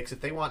 first-round picks,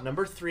 if they want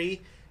number 3,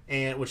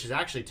 and which is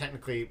actually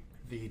technically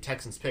the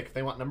Texans' pick. If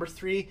they want number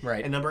 3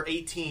 right. and number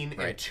 18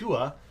 right. and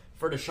Tua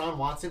for Deshaun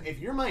Watson, if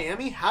you're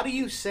Miami, how do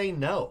you say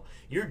no?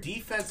 Your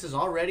defense is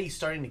already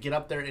starting to get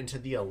up there into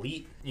the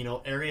elite,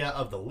 area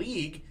of the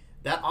league.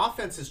 That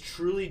offense is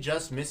truly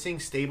just missing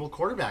stable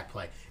quarterback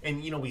play.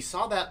 And, we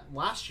saw that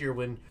last year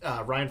when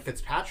Ryan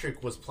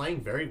Fitzpatrick was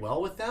playing very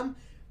well with them.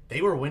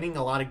 They were winning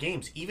a lot of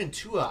games. Even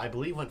Tua, I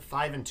believe, went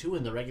 5-2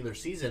 in the regular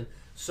season.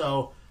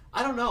 So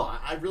I don't know.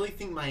 I really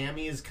think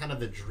Miami is kind of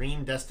the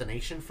dream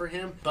destination for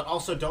him, but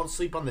also don't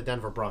sleep on the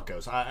Denver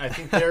Broncos. I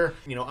think they're,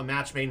 a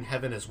match made in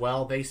heaven as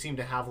well. They seem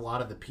to have a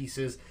lot of the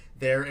pieces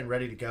there and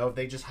ready to go.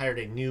 They just hired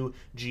a new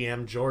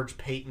GM, George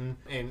Payton,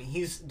 and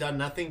he's done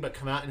nothing but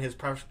come out in his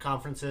press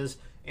conferences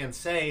and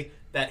say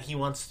that he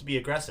wants to be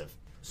aggressive.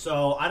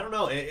 So I don't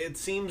know. It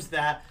seems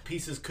that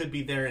pieces could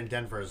be there in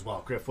Denver as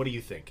well. Griff, what do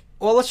you think?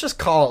 Well, let's just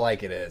call it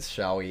like it is,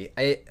 shall we?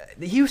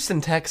 The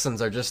Houston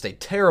Texans are just a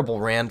terrible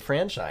ran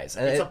franchise.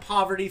 It's a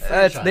poverty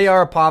franchise. They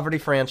are a poverty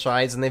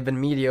franchise, and they've been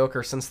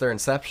mediocre since their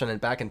inception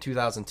and back in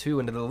 2002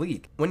 into the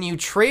league. When you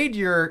trade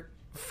your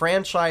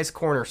franchise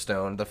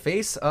cornerstone, the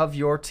face of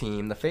your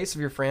team, the face of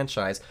your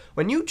franchise,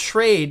 when you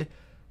trade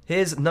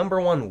his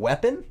number one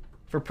weapon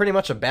for pretty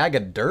much a bag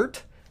of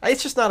dirt,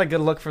 it's just not a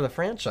good look for the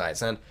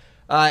franchise. And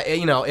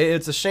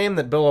it's a shame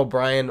that Bill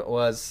O'Brien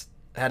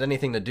had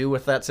anything to do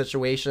with that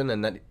situation,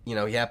 and that he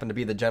happened to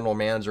be the general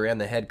manager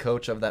and the head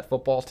coach of that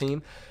football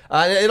team.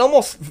 It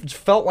almost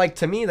felt like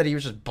to me that he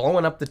was just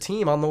blowing up the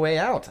team on the way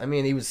out. I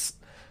mean, he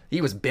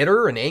was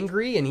bitter and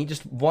angry, and he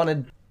just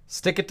wanted to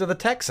stick it to the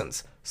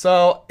Texans.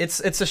 So it's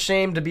a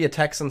shame to be a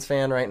Texans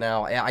fan right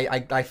now.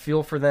 I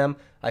feel for them.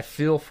 I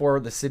feel for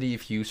the city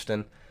of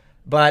Houston,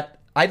 but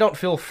I don't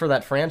feel for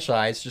that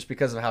franchise just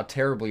because of how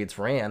terribly it's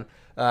ran.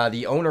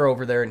 The owner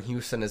over there in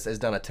Houston has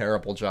done a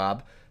terrible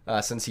job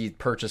since he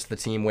purchased the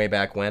team way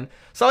back when.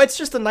 So it's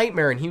just a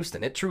nightmare in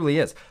Houston. It truly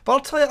is. But I'll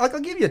tell you, I'll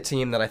give you a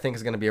team that I think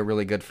is going to be a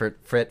really good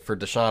fit for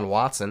Deshaun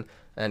Watson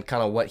and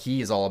kind of what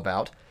he is all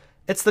about.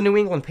 It's the New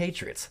England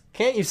Patriots.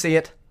 Can't you see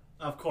it?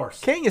 Of course.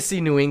 Can't you see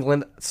New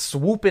England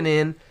swooping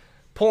in,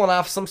 pulling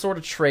off some sort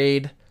of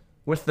trade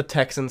with the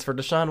Texans for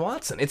Deshaun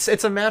Watson? It's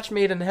a match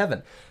made in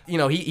heaven.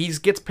 He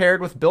gets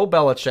paired with Bill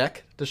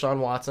Belichick, Deshaun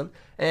Watson,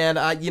 and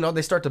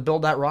they start to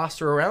build that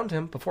roster around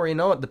him. Before you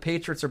know it, the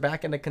Patriots are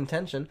back into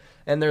contention,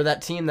 and they're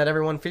that team that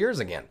everyone fears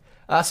again.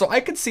 So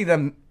I could see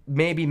them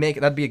maybe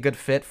that'd be a good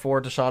fit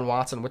for Deshaun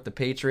Watson with the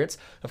Patriots.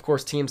 Of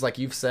course, teams like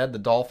you've said, the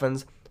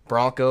Dolphins,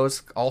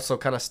 Broncos also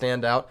kind of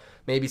stand out.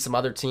 Maybe some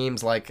other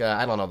teams like,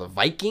 I don't know, the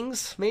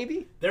Vikings,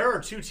 maybe? There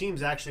are two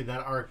teams, actually, that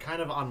are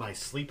kind of on my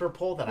sleeper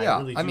poll that Yeah, I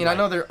really do I mean, like.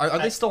 I know are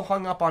they still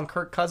hung up on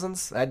Kirk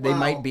Cousins? They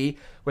might be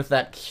with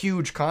that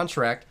huge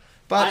contract.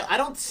 But I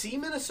don't see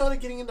Minnesota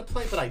getting into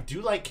play, but I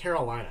do like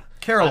Carolina.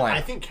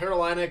 I think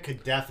Carolina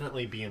could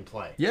definitely be in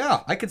play.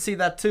 Yeah, I could see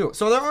that too.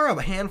 So there are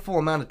a handful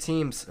amount of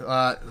teams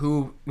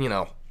who,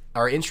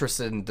 are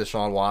interested in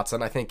Deshaun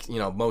Watson. I think,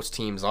 most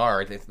teams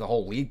are. I think the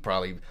whole league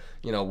probably,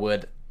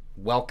 would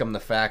welcome the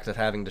fact of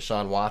having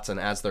Deshaun Watson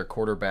as their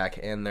quarterback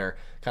and their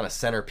kind of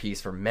centerpiece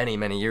for many,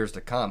 many years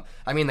to come.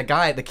 I mean,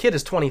 the kid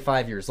is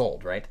 25 years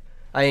old, right?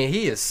 I mean,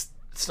 he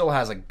still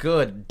has a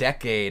good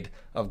decade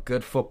of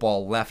good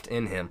football left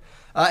in him.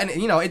 And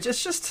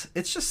it's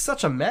just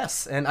such a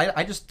mess, and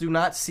I just do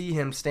not see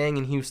him staying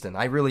in Houston.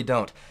 I really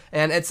don't.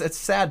 And it's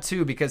sad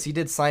too, because he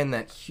did sign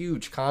that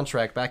huge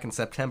contract back in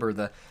September,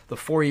 the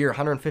 4-year,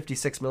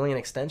 $156 million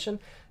extension,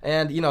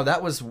 and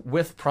that was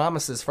with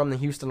promises from the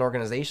Houston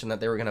organization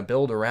that they were going to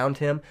build around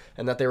him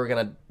and that they were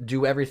going to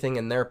do everything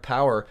in their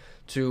power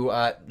to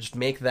just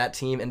make that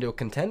team into a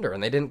contender.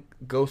 And they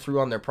didn't go through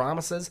on their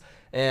promises,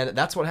 and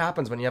that's what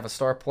happens when you have a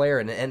star player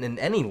in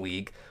any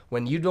league.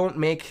 When you don't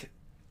make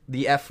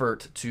the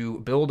effort to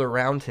build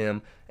around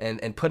him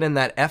and put in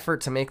that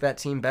effort to make that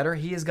team better,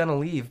 he is going to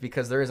leave,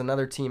 because there is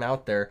another team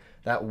out there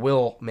that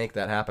will make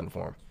that happen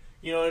for him.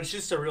 It's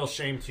just a real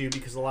shame, too,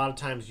 because a lot of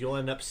times you'll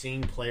end up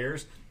seeing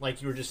players,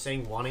 like you were just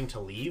saying, wanting to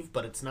leave,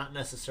 but it's not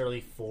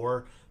necessarily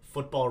for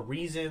football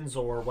reasons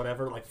or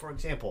whatever. Like, for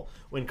example,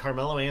 when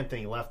Carmelo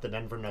Anthony left the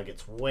Denver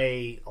Nuggets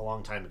a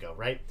long time ago,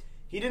 right?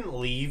 He didn't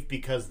leave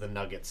because the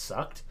Nuggets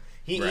sucked.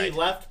 He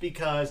left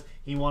because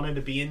he wanted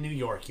to be in New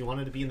York. He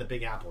wanted to be in the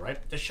Big Apple,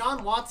 right?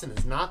 Deshaun Watson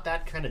is not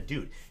that kind of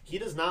dude. He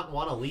does not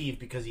want to leave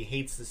because he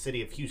hates the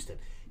city of Houston.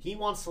 He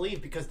wants to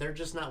leave because they're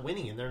just not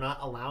winning, and they're not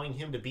allowing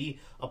him to be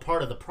a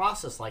part of the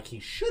process like he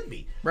should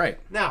be. Right.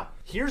 Now,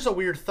 here's a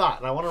weird thought,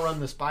 and I want to run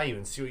this by you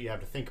and see what you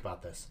have to think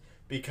about this,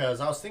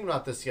 because I was thinking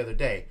about this the other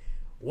day.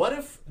 What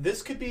if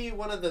this could be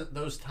one of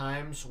those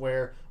times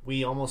where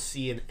we almost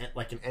see an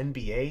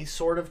NBA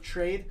sort of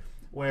trade,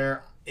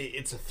 where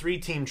it's a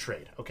 3-team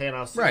trade, okay? And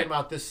I was thinking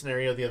about this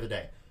scenario the other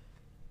day.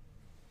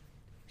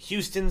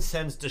 Houston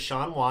sends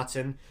Deshaun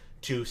Watson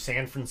to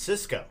San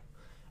Francisco.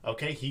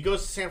 Okay, he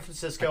goes to San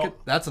Francisco.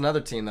 That's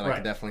another team that I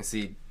could definitely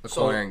see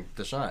acquiring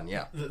Deshaun,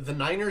 yeah. The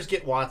Niners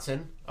get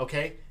Watson,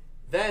 okay?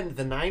 Then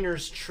the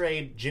Niners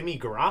trade Jimmy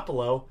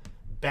Garoppolo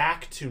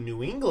back to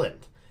New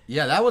England.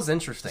 Yeah, that was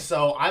interesting.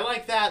 So I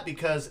like that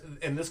because,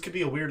 and this could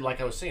be a weird,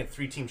 like I was saying,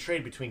 3-team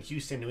trade between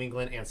Houston, New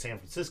England, and San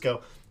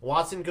Francisco.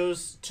 Watson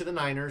goes to the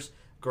Niners.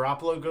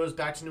 Garoppolo goes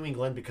back to New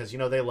England because,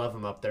 they love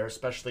him up there,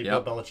 especially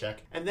Bill Belichick.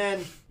 And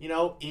then,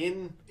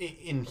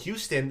 in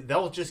Houston,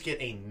 they'll just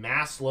get a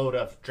mass load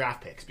of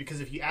draft picks, because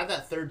if you add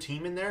that third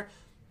team in there,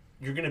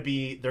 they're going to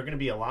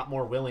be a lot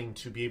more willing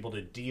to be able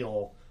to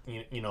deal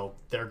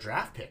their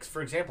draft picks.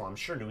 For example, I'm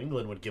sure New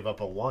England would give up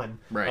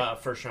a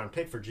first round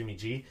pick for Jimmy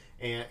G,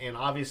 and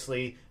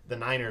obviously the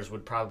Niners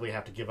would probably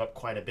have to give up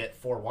quite a bit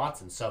for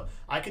Watson. So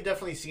I could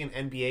definitely see an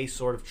NBA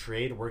sort of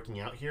trade working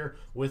out here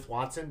with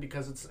Watson,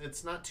 because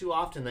it's not too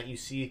often that you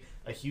see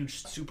a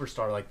huge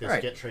superstar like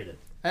this get traded.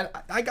 And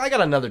I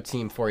got another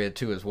team for you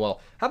too as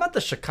well. How about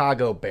the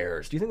Chicago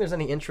Bears? Do you think there's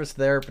any interest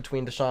there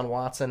between Deshaun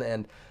Watson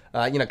and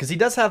because he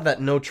does have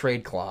that no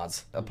trade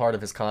clause, a part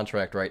of his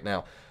contract right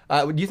now.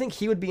 Do you think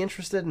he would be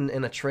interested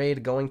in a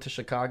trade going to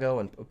Chicago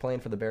and playing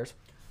for the Bears?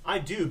 I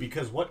do,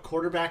 because what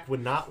quarterback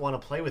would not want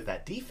to play with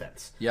that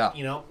defense? Yeah.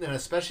 And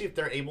especially if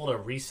they're able to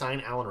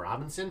re-sign Allen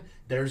Robinson,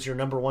 there's your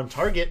number one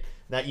target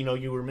that,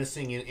 you were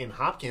missing in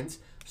Hopkins.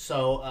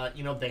 So,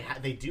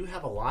 they do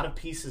have a lot of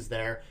pieces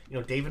there.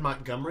 David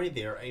Montgomery,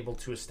 they're able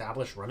to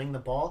establish running the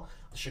ball.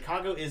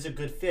 Chicago is a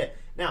good fit.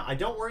 Now, I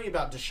don't worry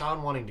about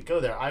Deshaun wanting to go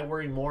there. I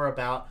worry more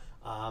about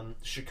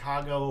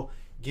Chicago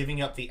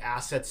giving up the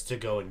assets to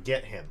go and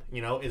get him.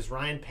 Is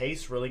Ryan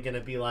Pace really going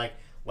to be like,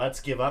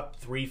 let's give up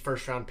 3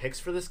 first-round picks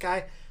for this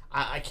guy?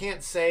 I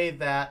can't say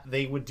that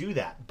they would do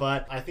that,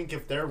 but I think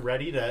if they're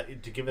ready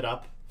to give it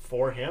up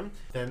for him,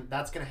 then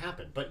that's going to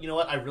happen. But you know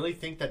what? I really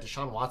think that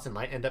Deshaun Watson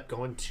might end up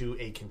going to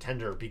a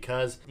contender,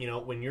 because,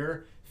 when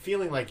you're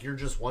feeling like you're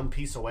just one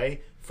piece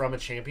away from a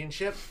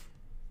championship,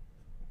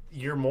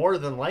 you're more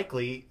than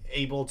likely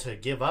able to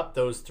give up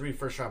those 3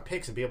 first-round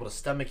picks and be able to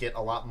stomach it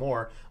a lot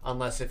more,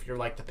 unless if you're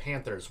like the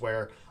Panthers,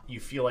 where you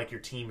feel like your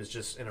team is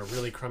just in a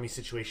really crummy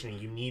situation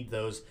and you need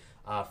those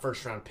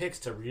first-round picks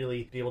to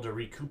really be able to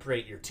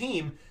recuperate your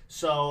team.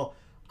 So,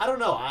 I don't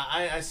know.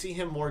 I see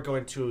him more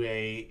going to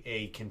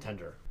a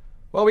contender.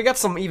 Well, we got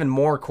some even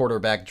more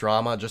quarterback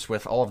drama just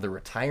with all of the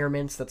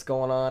retirements that's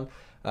going on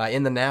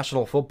in the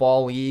National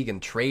Football League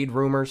and trade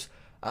rumors.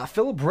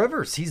 Phillip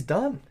Rivers, he's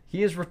done.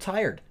 He is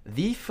retired.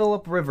 The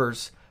Phillip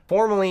Rivers,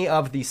 formerly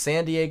of the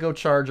San Diego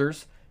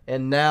Chargers,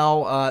 and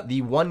now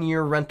the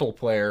 1-year rental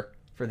player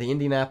for the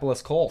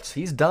Indianapolis Colts.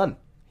 He's done.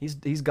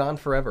 He's gone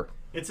forever.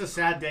 It's a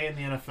sad day in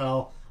the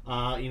NFL.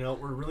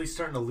 we're really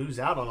starting to lose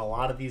out on a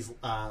lot of these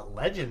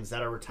legends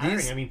that are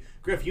retiring. I mean,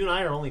 Griff, you and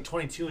I are only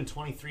 22 and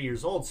 23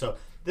 years old, so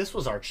this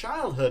was our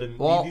childhood, and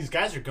these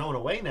guys are going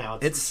away now.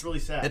 It's really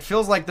sad. It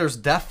feels like there's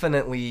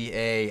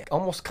definitely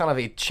almost kind of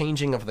a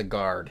changing of the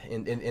guard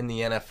in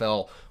the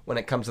NFL when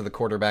it comes to the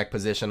quarterback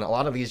position. A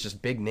lot of these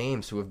just big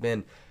names who have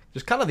been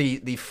just kind of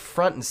the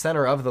front and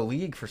center of the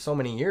league for so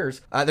many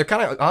years, they're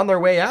kind of on their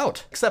way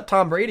out. Except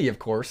Tom Brady, of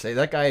course.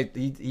 That guy,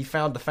 he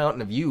found the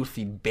fountain of youth.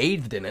 He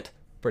bathed in it,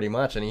 pretty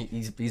much, and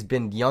he's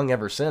been young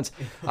ever since.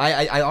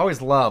 I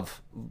always love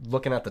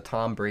looking at the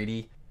Tom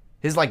Brady,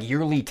 his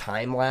yearly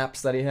time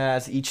lapse that he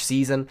has each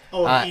season.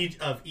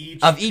 Of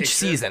each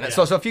season. Yeah.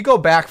 So if you go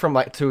back from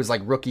to his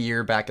rookie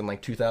year back in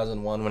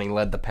 2001 when he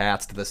led the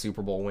Pats to the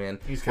Super Bowl win,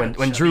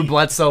 when Drew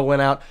Bledsoe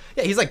went out,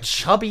 he's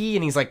chubby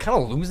and he's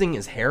kind of losing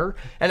his hair,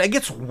 and it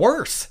gets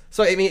worse.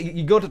 So I mean,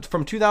 you go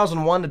from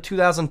 2001 to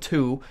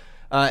 2002.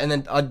 And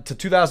then to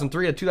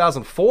 2003 to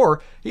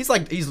 2004, he's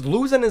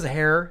losing his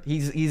hair.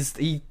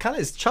 He kind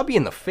of is chubby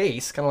in the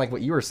face, kind of like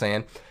what you were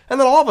saying. And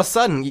then all of a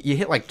sudden, you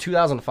hit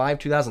 2005,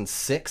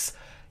 2006.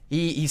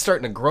 He's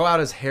starting to grow out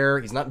his hair.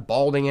 He's not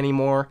balding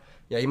anymore.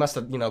 Yeah, he must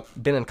have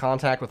been in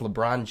contact with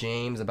LeBron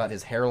James about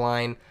his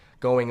hairline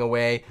going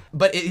away.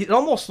 But it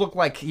almost looked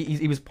like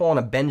he was pulling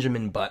a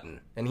Benjamin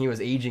Button, and he was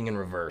aging in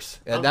reverse.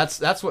 And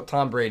that's what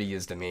Tom Brady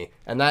is to me.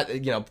 And that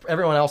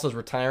everyone else is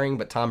retiring,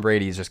 but Tom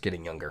Brady is just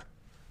getting younger.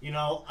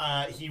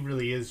 He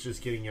really is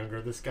just getting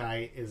younger. This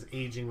guy is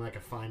aging like a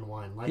fine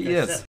wine. He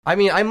is. I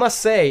mean, I must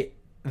say,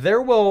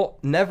 there will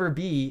never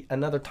be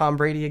another Tom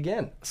Brady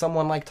again.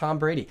 Someone like Tom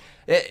Brady.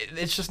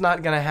 It's just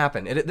not going to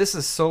happen. This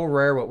is so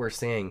rare what we're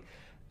seeing.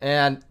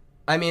 And,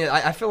 I mean,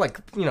 I feel like,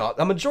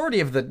 a majority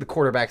of the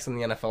quarterbacks in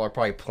the NFL are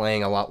probably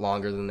playing a lot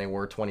longer than they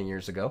were 20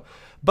 years ago.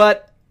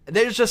 But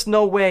there's just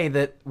no way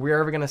that we're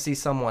ever going to see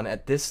someone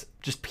at this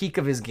just peak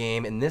of his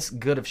game in this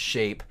good of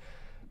shape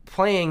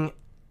playing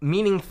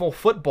meaningful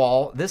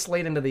football this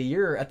late into the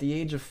year at the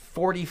age of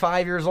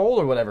 45 years old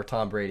or whatever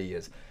Tom Brady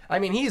is. I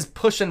mean, he's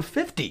pushing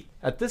 50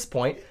 at this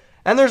point,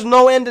 and there's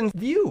no end in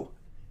view,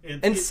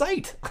 in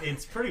sight.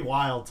 It's pretty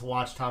wild to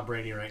watch Tom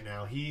Brady right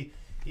now. He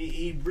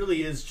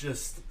really is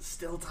just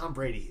still Tom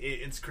Brady.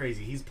 It's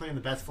crazy. He's playing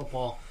the best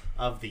football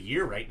of the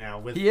year right now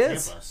with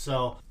Tampa.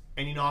 So,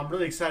 and I'm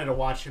really excited to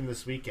watch him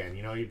this weekend.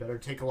 You better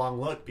take a long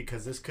look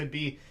because this could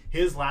be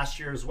his last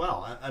year as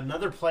well.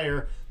 Another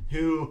player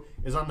who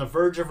is on the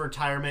verge of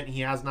retirement. He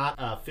has not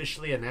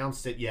officially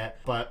announced it yet,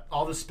 but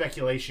all the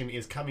speculation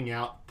is coming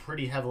out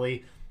pretty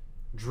heavily.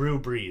 Drew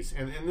Brees.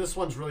 And this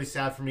one's really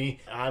sad for me.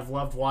 I've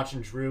loved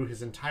watching Drew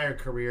his entire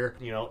career,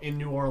 in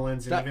New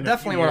Orleans. And even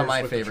definitely one of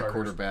my favorite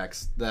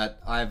quarterbacks that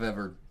I've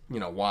ever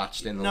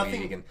watched in the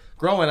league. And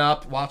growing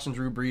up, watching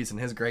Drew Brees and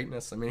his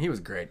greatness, I mean, he was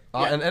great.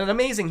 And an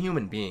amazing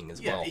human being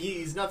as well. Yeah,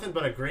 he's nothing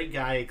but a great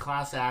guy, a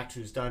class act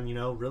who's done,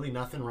 really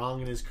nothing wrong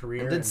in his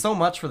career. And did so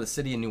much for the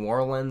city of New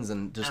Orleans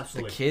and just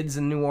the kids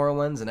in New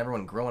Orleans and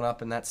everyone growing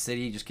up in that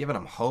city, just giving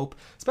them hope,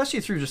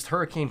 especially through just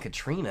Hurricane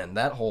Katrina and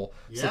that whole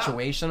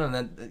situation. And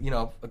then,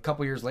 a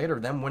couple years later,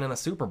 them winning a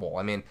Super Bowl.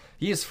 I mean,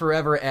 he is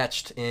forever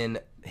etched in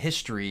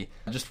history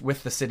just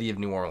with the city of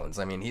New Orleans.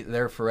 I mean,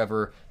 they're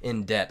forever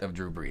in debt of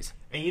Drew Brees.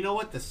 And you know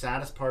what the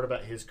saddest part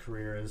about his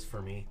career is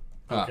for me?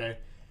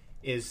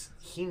 Is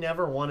he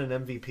never won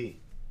an MVP.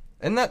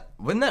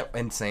 Wasn't that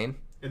insane?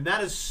 And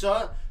that's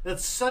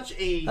such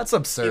a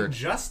absurd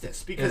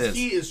injustice because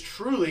he is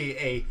truly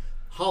a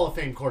Hall of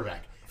Fame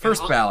quarterback.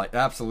 First ballot,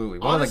 absolutely.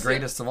 One of the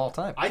greatest of all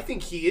time. I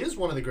think he is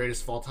one of the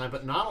greatest of all time,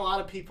 but not a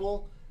lot of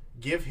people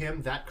give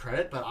him that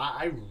credit, but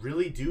I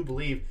really do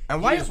believe.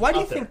 And why do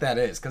you think that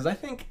is? Because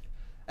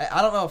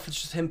I don't know if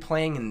it's just him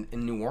playing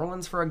in New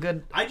Orleans for a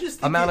good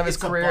amount of his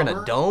career in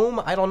a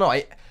dome. I don't know.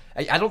 I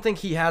don't think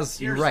he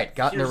has, you're right,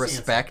 gotten the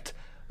respect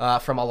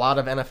from a lot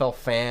of NFL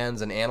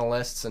fans and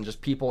analysts and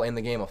just people in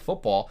the game of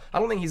football. I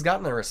don't think he's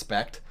gotten the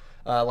respect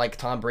like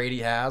Tom Brady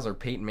has or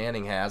Peyton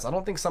Manning has. I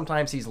don't think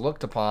sometimes he's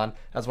looked upon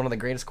as one of the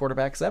greatest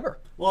quarterbacks ever.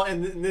 Well,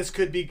 and this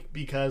could be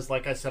because,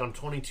 like I said, I'm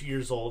 22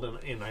 years old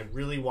and I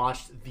really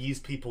watched these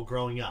people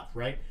growing up,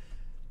 right?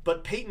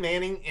 But Peyton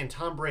Manning and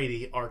Tom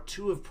Brady are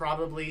two of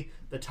probably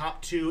the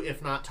top two,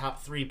 if not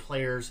top three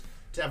players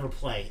to ever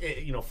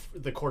play,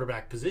 the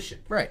quarterback position.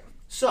 Right.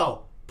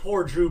 So,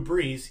 poor Drew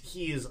Brees,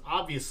 he is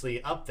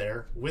obviously up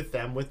there with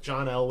them, with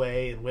John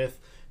Elway and with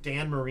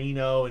Dan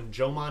Marino and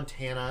Joe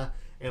Montana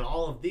and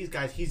all of these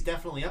guys. He's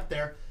definitely up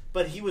there,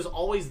 but he was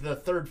always the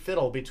third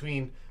fiddle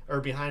behind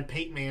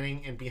Peyton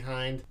Manning and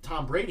behind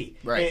Tom Brady.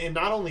 Right. And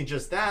not only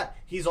just that,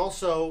 he's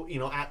also,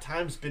 at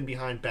times been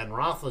behind Ben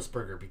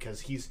Roethlisberger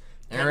because he's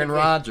Aaron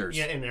Rodgers.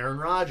 Yeah, and Aaron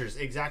Rodgers,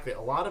 exactly.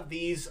 A lot of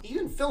these,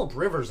 even Phillip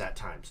Rivers at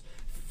times.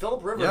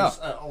 Phillip Rivers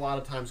a lot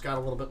of times got a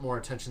little bit more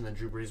attention than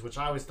Drew Brees, which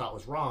I always thought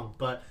was wrong.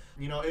 But,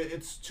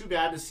 it's too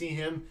bad to see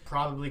him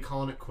probably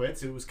calling it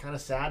quits. It was kind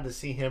of sad to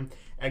see him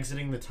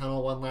exiting the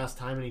tunnel one last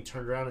time, and he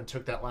turned around and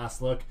took that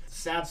last look.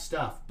 Sad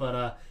stuff.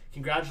 But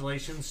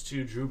congratulations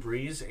to Drew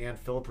Brees and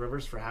Phillip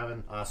Rivers for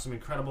having some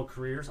incredible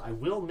careers. I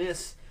will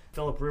miss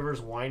Phillip Rivers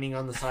whining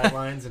on the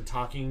sidelines and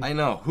talking. I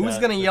know. Who's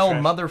going to yell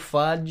trash. mother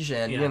fudge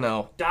and,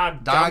 Dog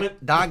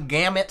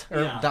gammit,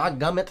 or Yeah. dog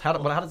gummit? How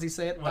does he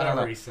say it? I don't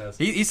Whatever know. he says.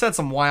 He said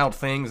some wild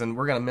things, and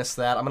we're going to miss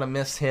that. I'm going to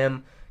miss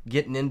him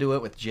getting into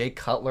it with Jay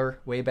Cutler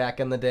way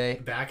back in the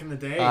day. Back in the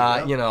day.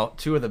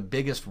 Two of the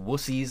biggest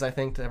wussies, I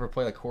think, to ever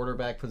play the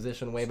quarterback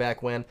position way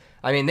back when.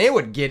 I mean, they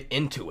would get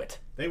into it.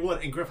 They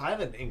would. And Griff, I have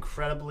an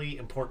incredibly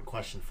important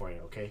question for you,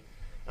 okay?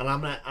 And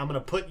I'm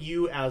gonna put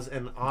you as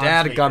an odds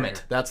Dad maker.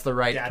 Gummit. That's the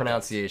right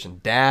pronunciation.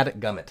 Dad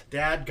Gummit.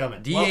 Dad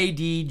Gummit.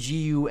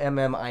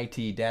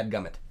 Dadgummit. Dad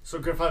Gummit. So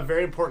Griff, I have a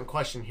very important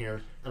question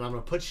here, and I'm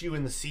gonna put you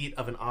in the seat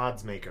of an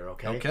odds maker,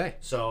 okay? Okay.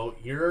 So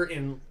you're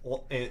in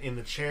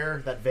the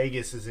chair that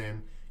Vegas is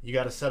in. You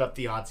got to set up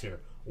the odds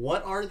here.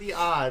 What are the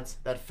odds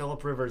that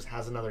Phillip Rivers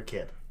has another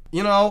kid?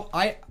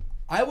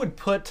 I would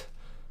put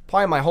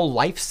probably my whole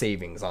life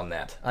savings on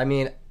that. I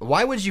mean,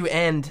 why would you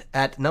end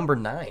at number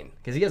 9?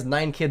 Because he has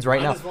 9 kids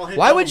right now. As well hit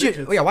Why double would you?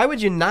 digits. Yeah, why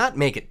would you not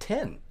make it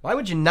 10? Why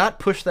would you not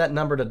push that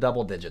number to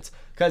double digits?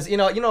 Because you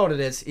know what it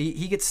is.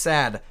 He gets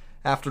sad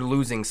after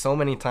losing so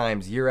many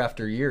times year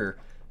after year,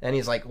 and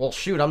he's like, "Well,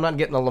 shoot, I'm not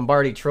getting a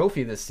Lombardi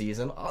Trophy this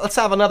season. Let's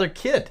have another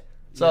kid."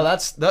 So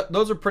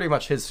those are pretty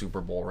much his Super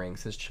Bowl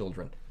rings, his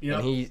children, Yep.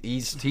 and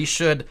he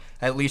should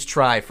at least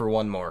try for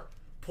one more.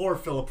 Poor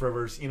Phillip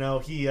Rivers.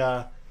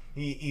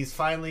 He's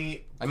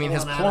finally. I mean,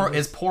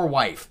 his poor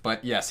wife,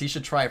 but yes, he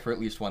should try for at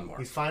least one more.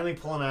 He's finally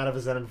pulling out of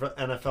his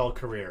NFL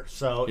career.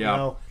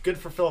 So, good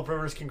for Phillip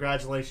Rivers.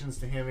 Congratulations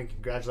to him, and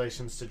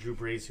congratulations to Drew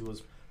Brees, who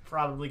was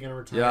probably going to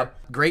retire.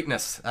 Yep.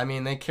 Greatness. I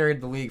mean, they carried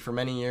the league for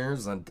many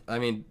years. And I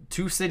mean,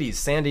 2 cities,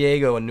 San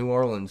Diego and New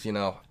Orleans,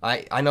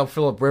 I know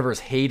Phillip Rivers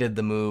hated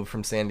the move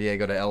from San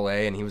Diego to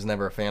LA, and he was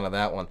never a fan of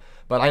that one.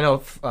 But I know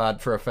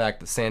for a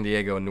fact that San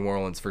Diego and New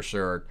Orleans, for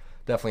sure,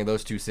 definitely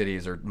those 2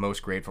 cities are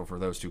most grateful for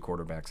those 2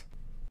 quarterbacks.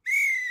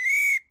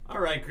 All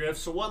right, Griff.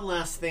 So one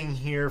last thing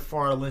here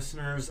for our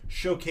listeners.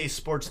 Showcase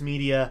Sports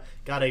Media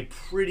got a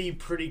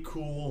pretty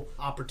cool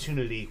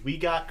opportunity. We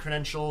got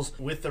credentials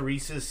with the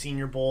Reese's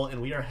Senior Bowl,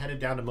 and we are headed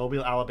down to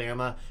Mobile,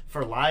 Alabama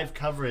for live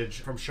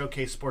coverage from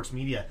Showcase Sports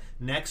Media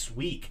next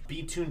week.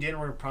 Be tuned in.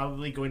 We're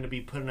probably going to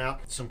be putting out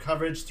some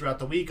coverage throughout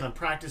the week on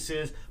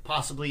practices,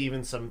 possibly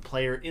even some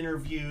player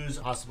interviews,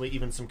 possibly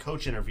even some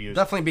coach interviews.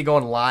 Definitely be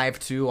going live,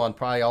 too, on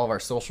probably all of our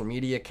social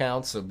media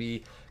accounts, so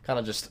be kind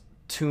of just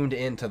tuned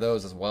into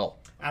those as well.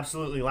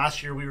 Absolutely.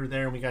 Last year we were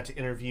there and we got to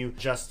interview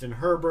Justin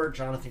Herbert,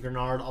 Jonathan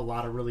Grenard, a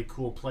lot of really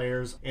cool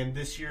players. And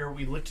this year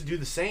we look to do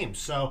the same.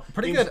 So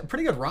pretty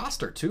good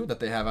roster too that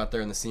they have out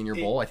there in the Senior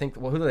Bowl. I think.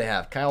 Well, who do they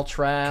have? Kyle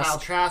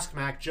Trask,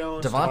 Mac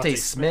Jones, Devontae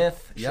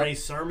Smith, Trey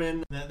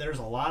Sermon. There's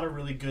a lot of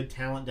really good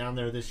talent down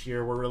there this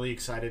year. We're really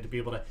excited to be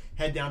able to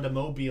head down to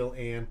Mobile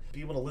and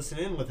be able to listen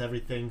in with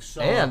everything.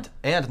 So and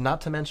not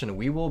to mention,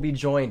 we will be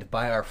joined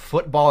by our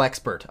football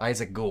expert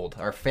Isaac Gould,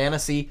 our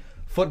fantasy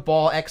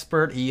football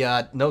expert. He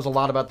knows a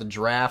lot about the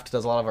draft,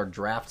 does a lot of our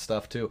draft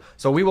stuff too.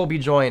 So we will be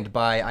joined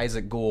by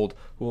Isaac Gould,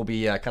 who will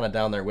be kind of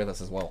down there with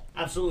us as well.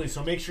 Absolutely.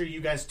 So make sure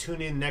you guys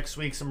tune in next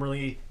week. Some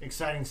really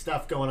exciting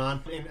stuff going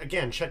on. And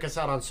again, check us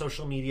out on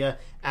social media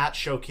at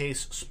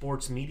Showcase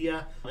Sports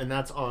Media. And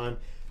that's on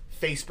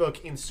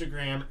Facebook,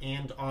 Instagram,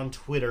 and on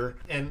Twitter.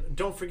 And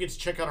don't forget to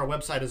check out our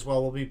website as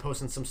well. We'll be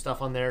posting some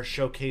stuff on there,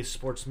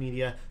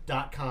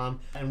 showcasesportsmedia.com.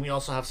 And we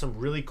also have some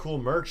really cool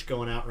merch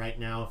going out right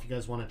now if you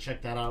guys want to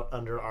check that out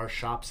under our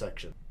shop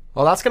section.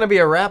 Well, that's going to be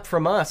a wrap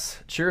from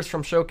us. Cheers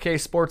from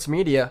Showcase Sports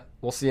Media.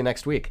 We'll see you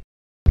next week.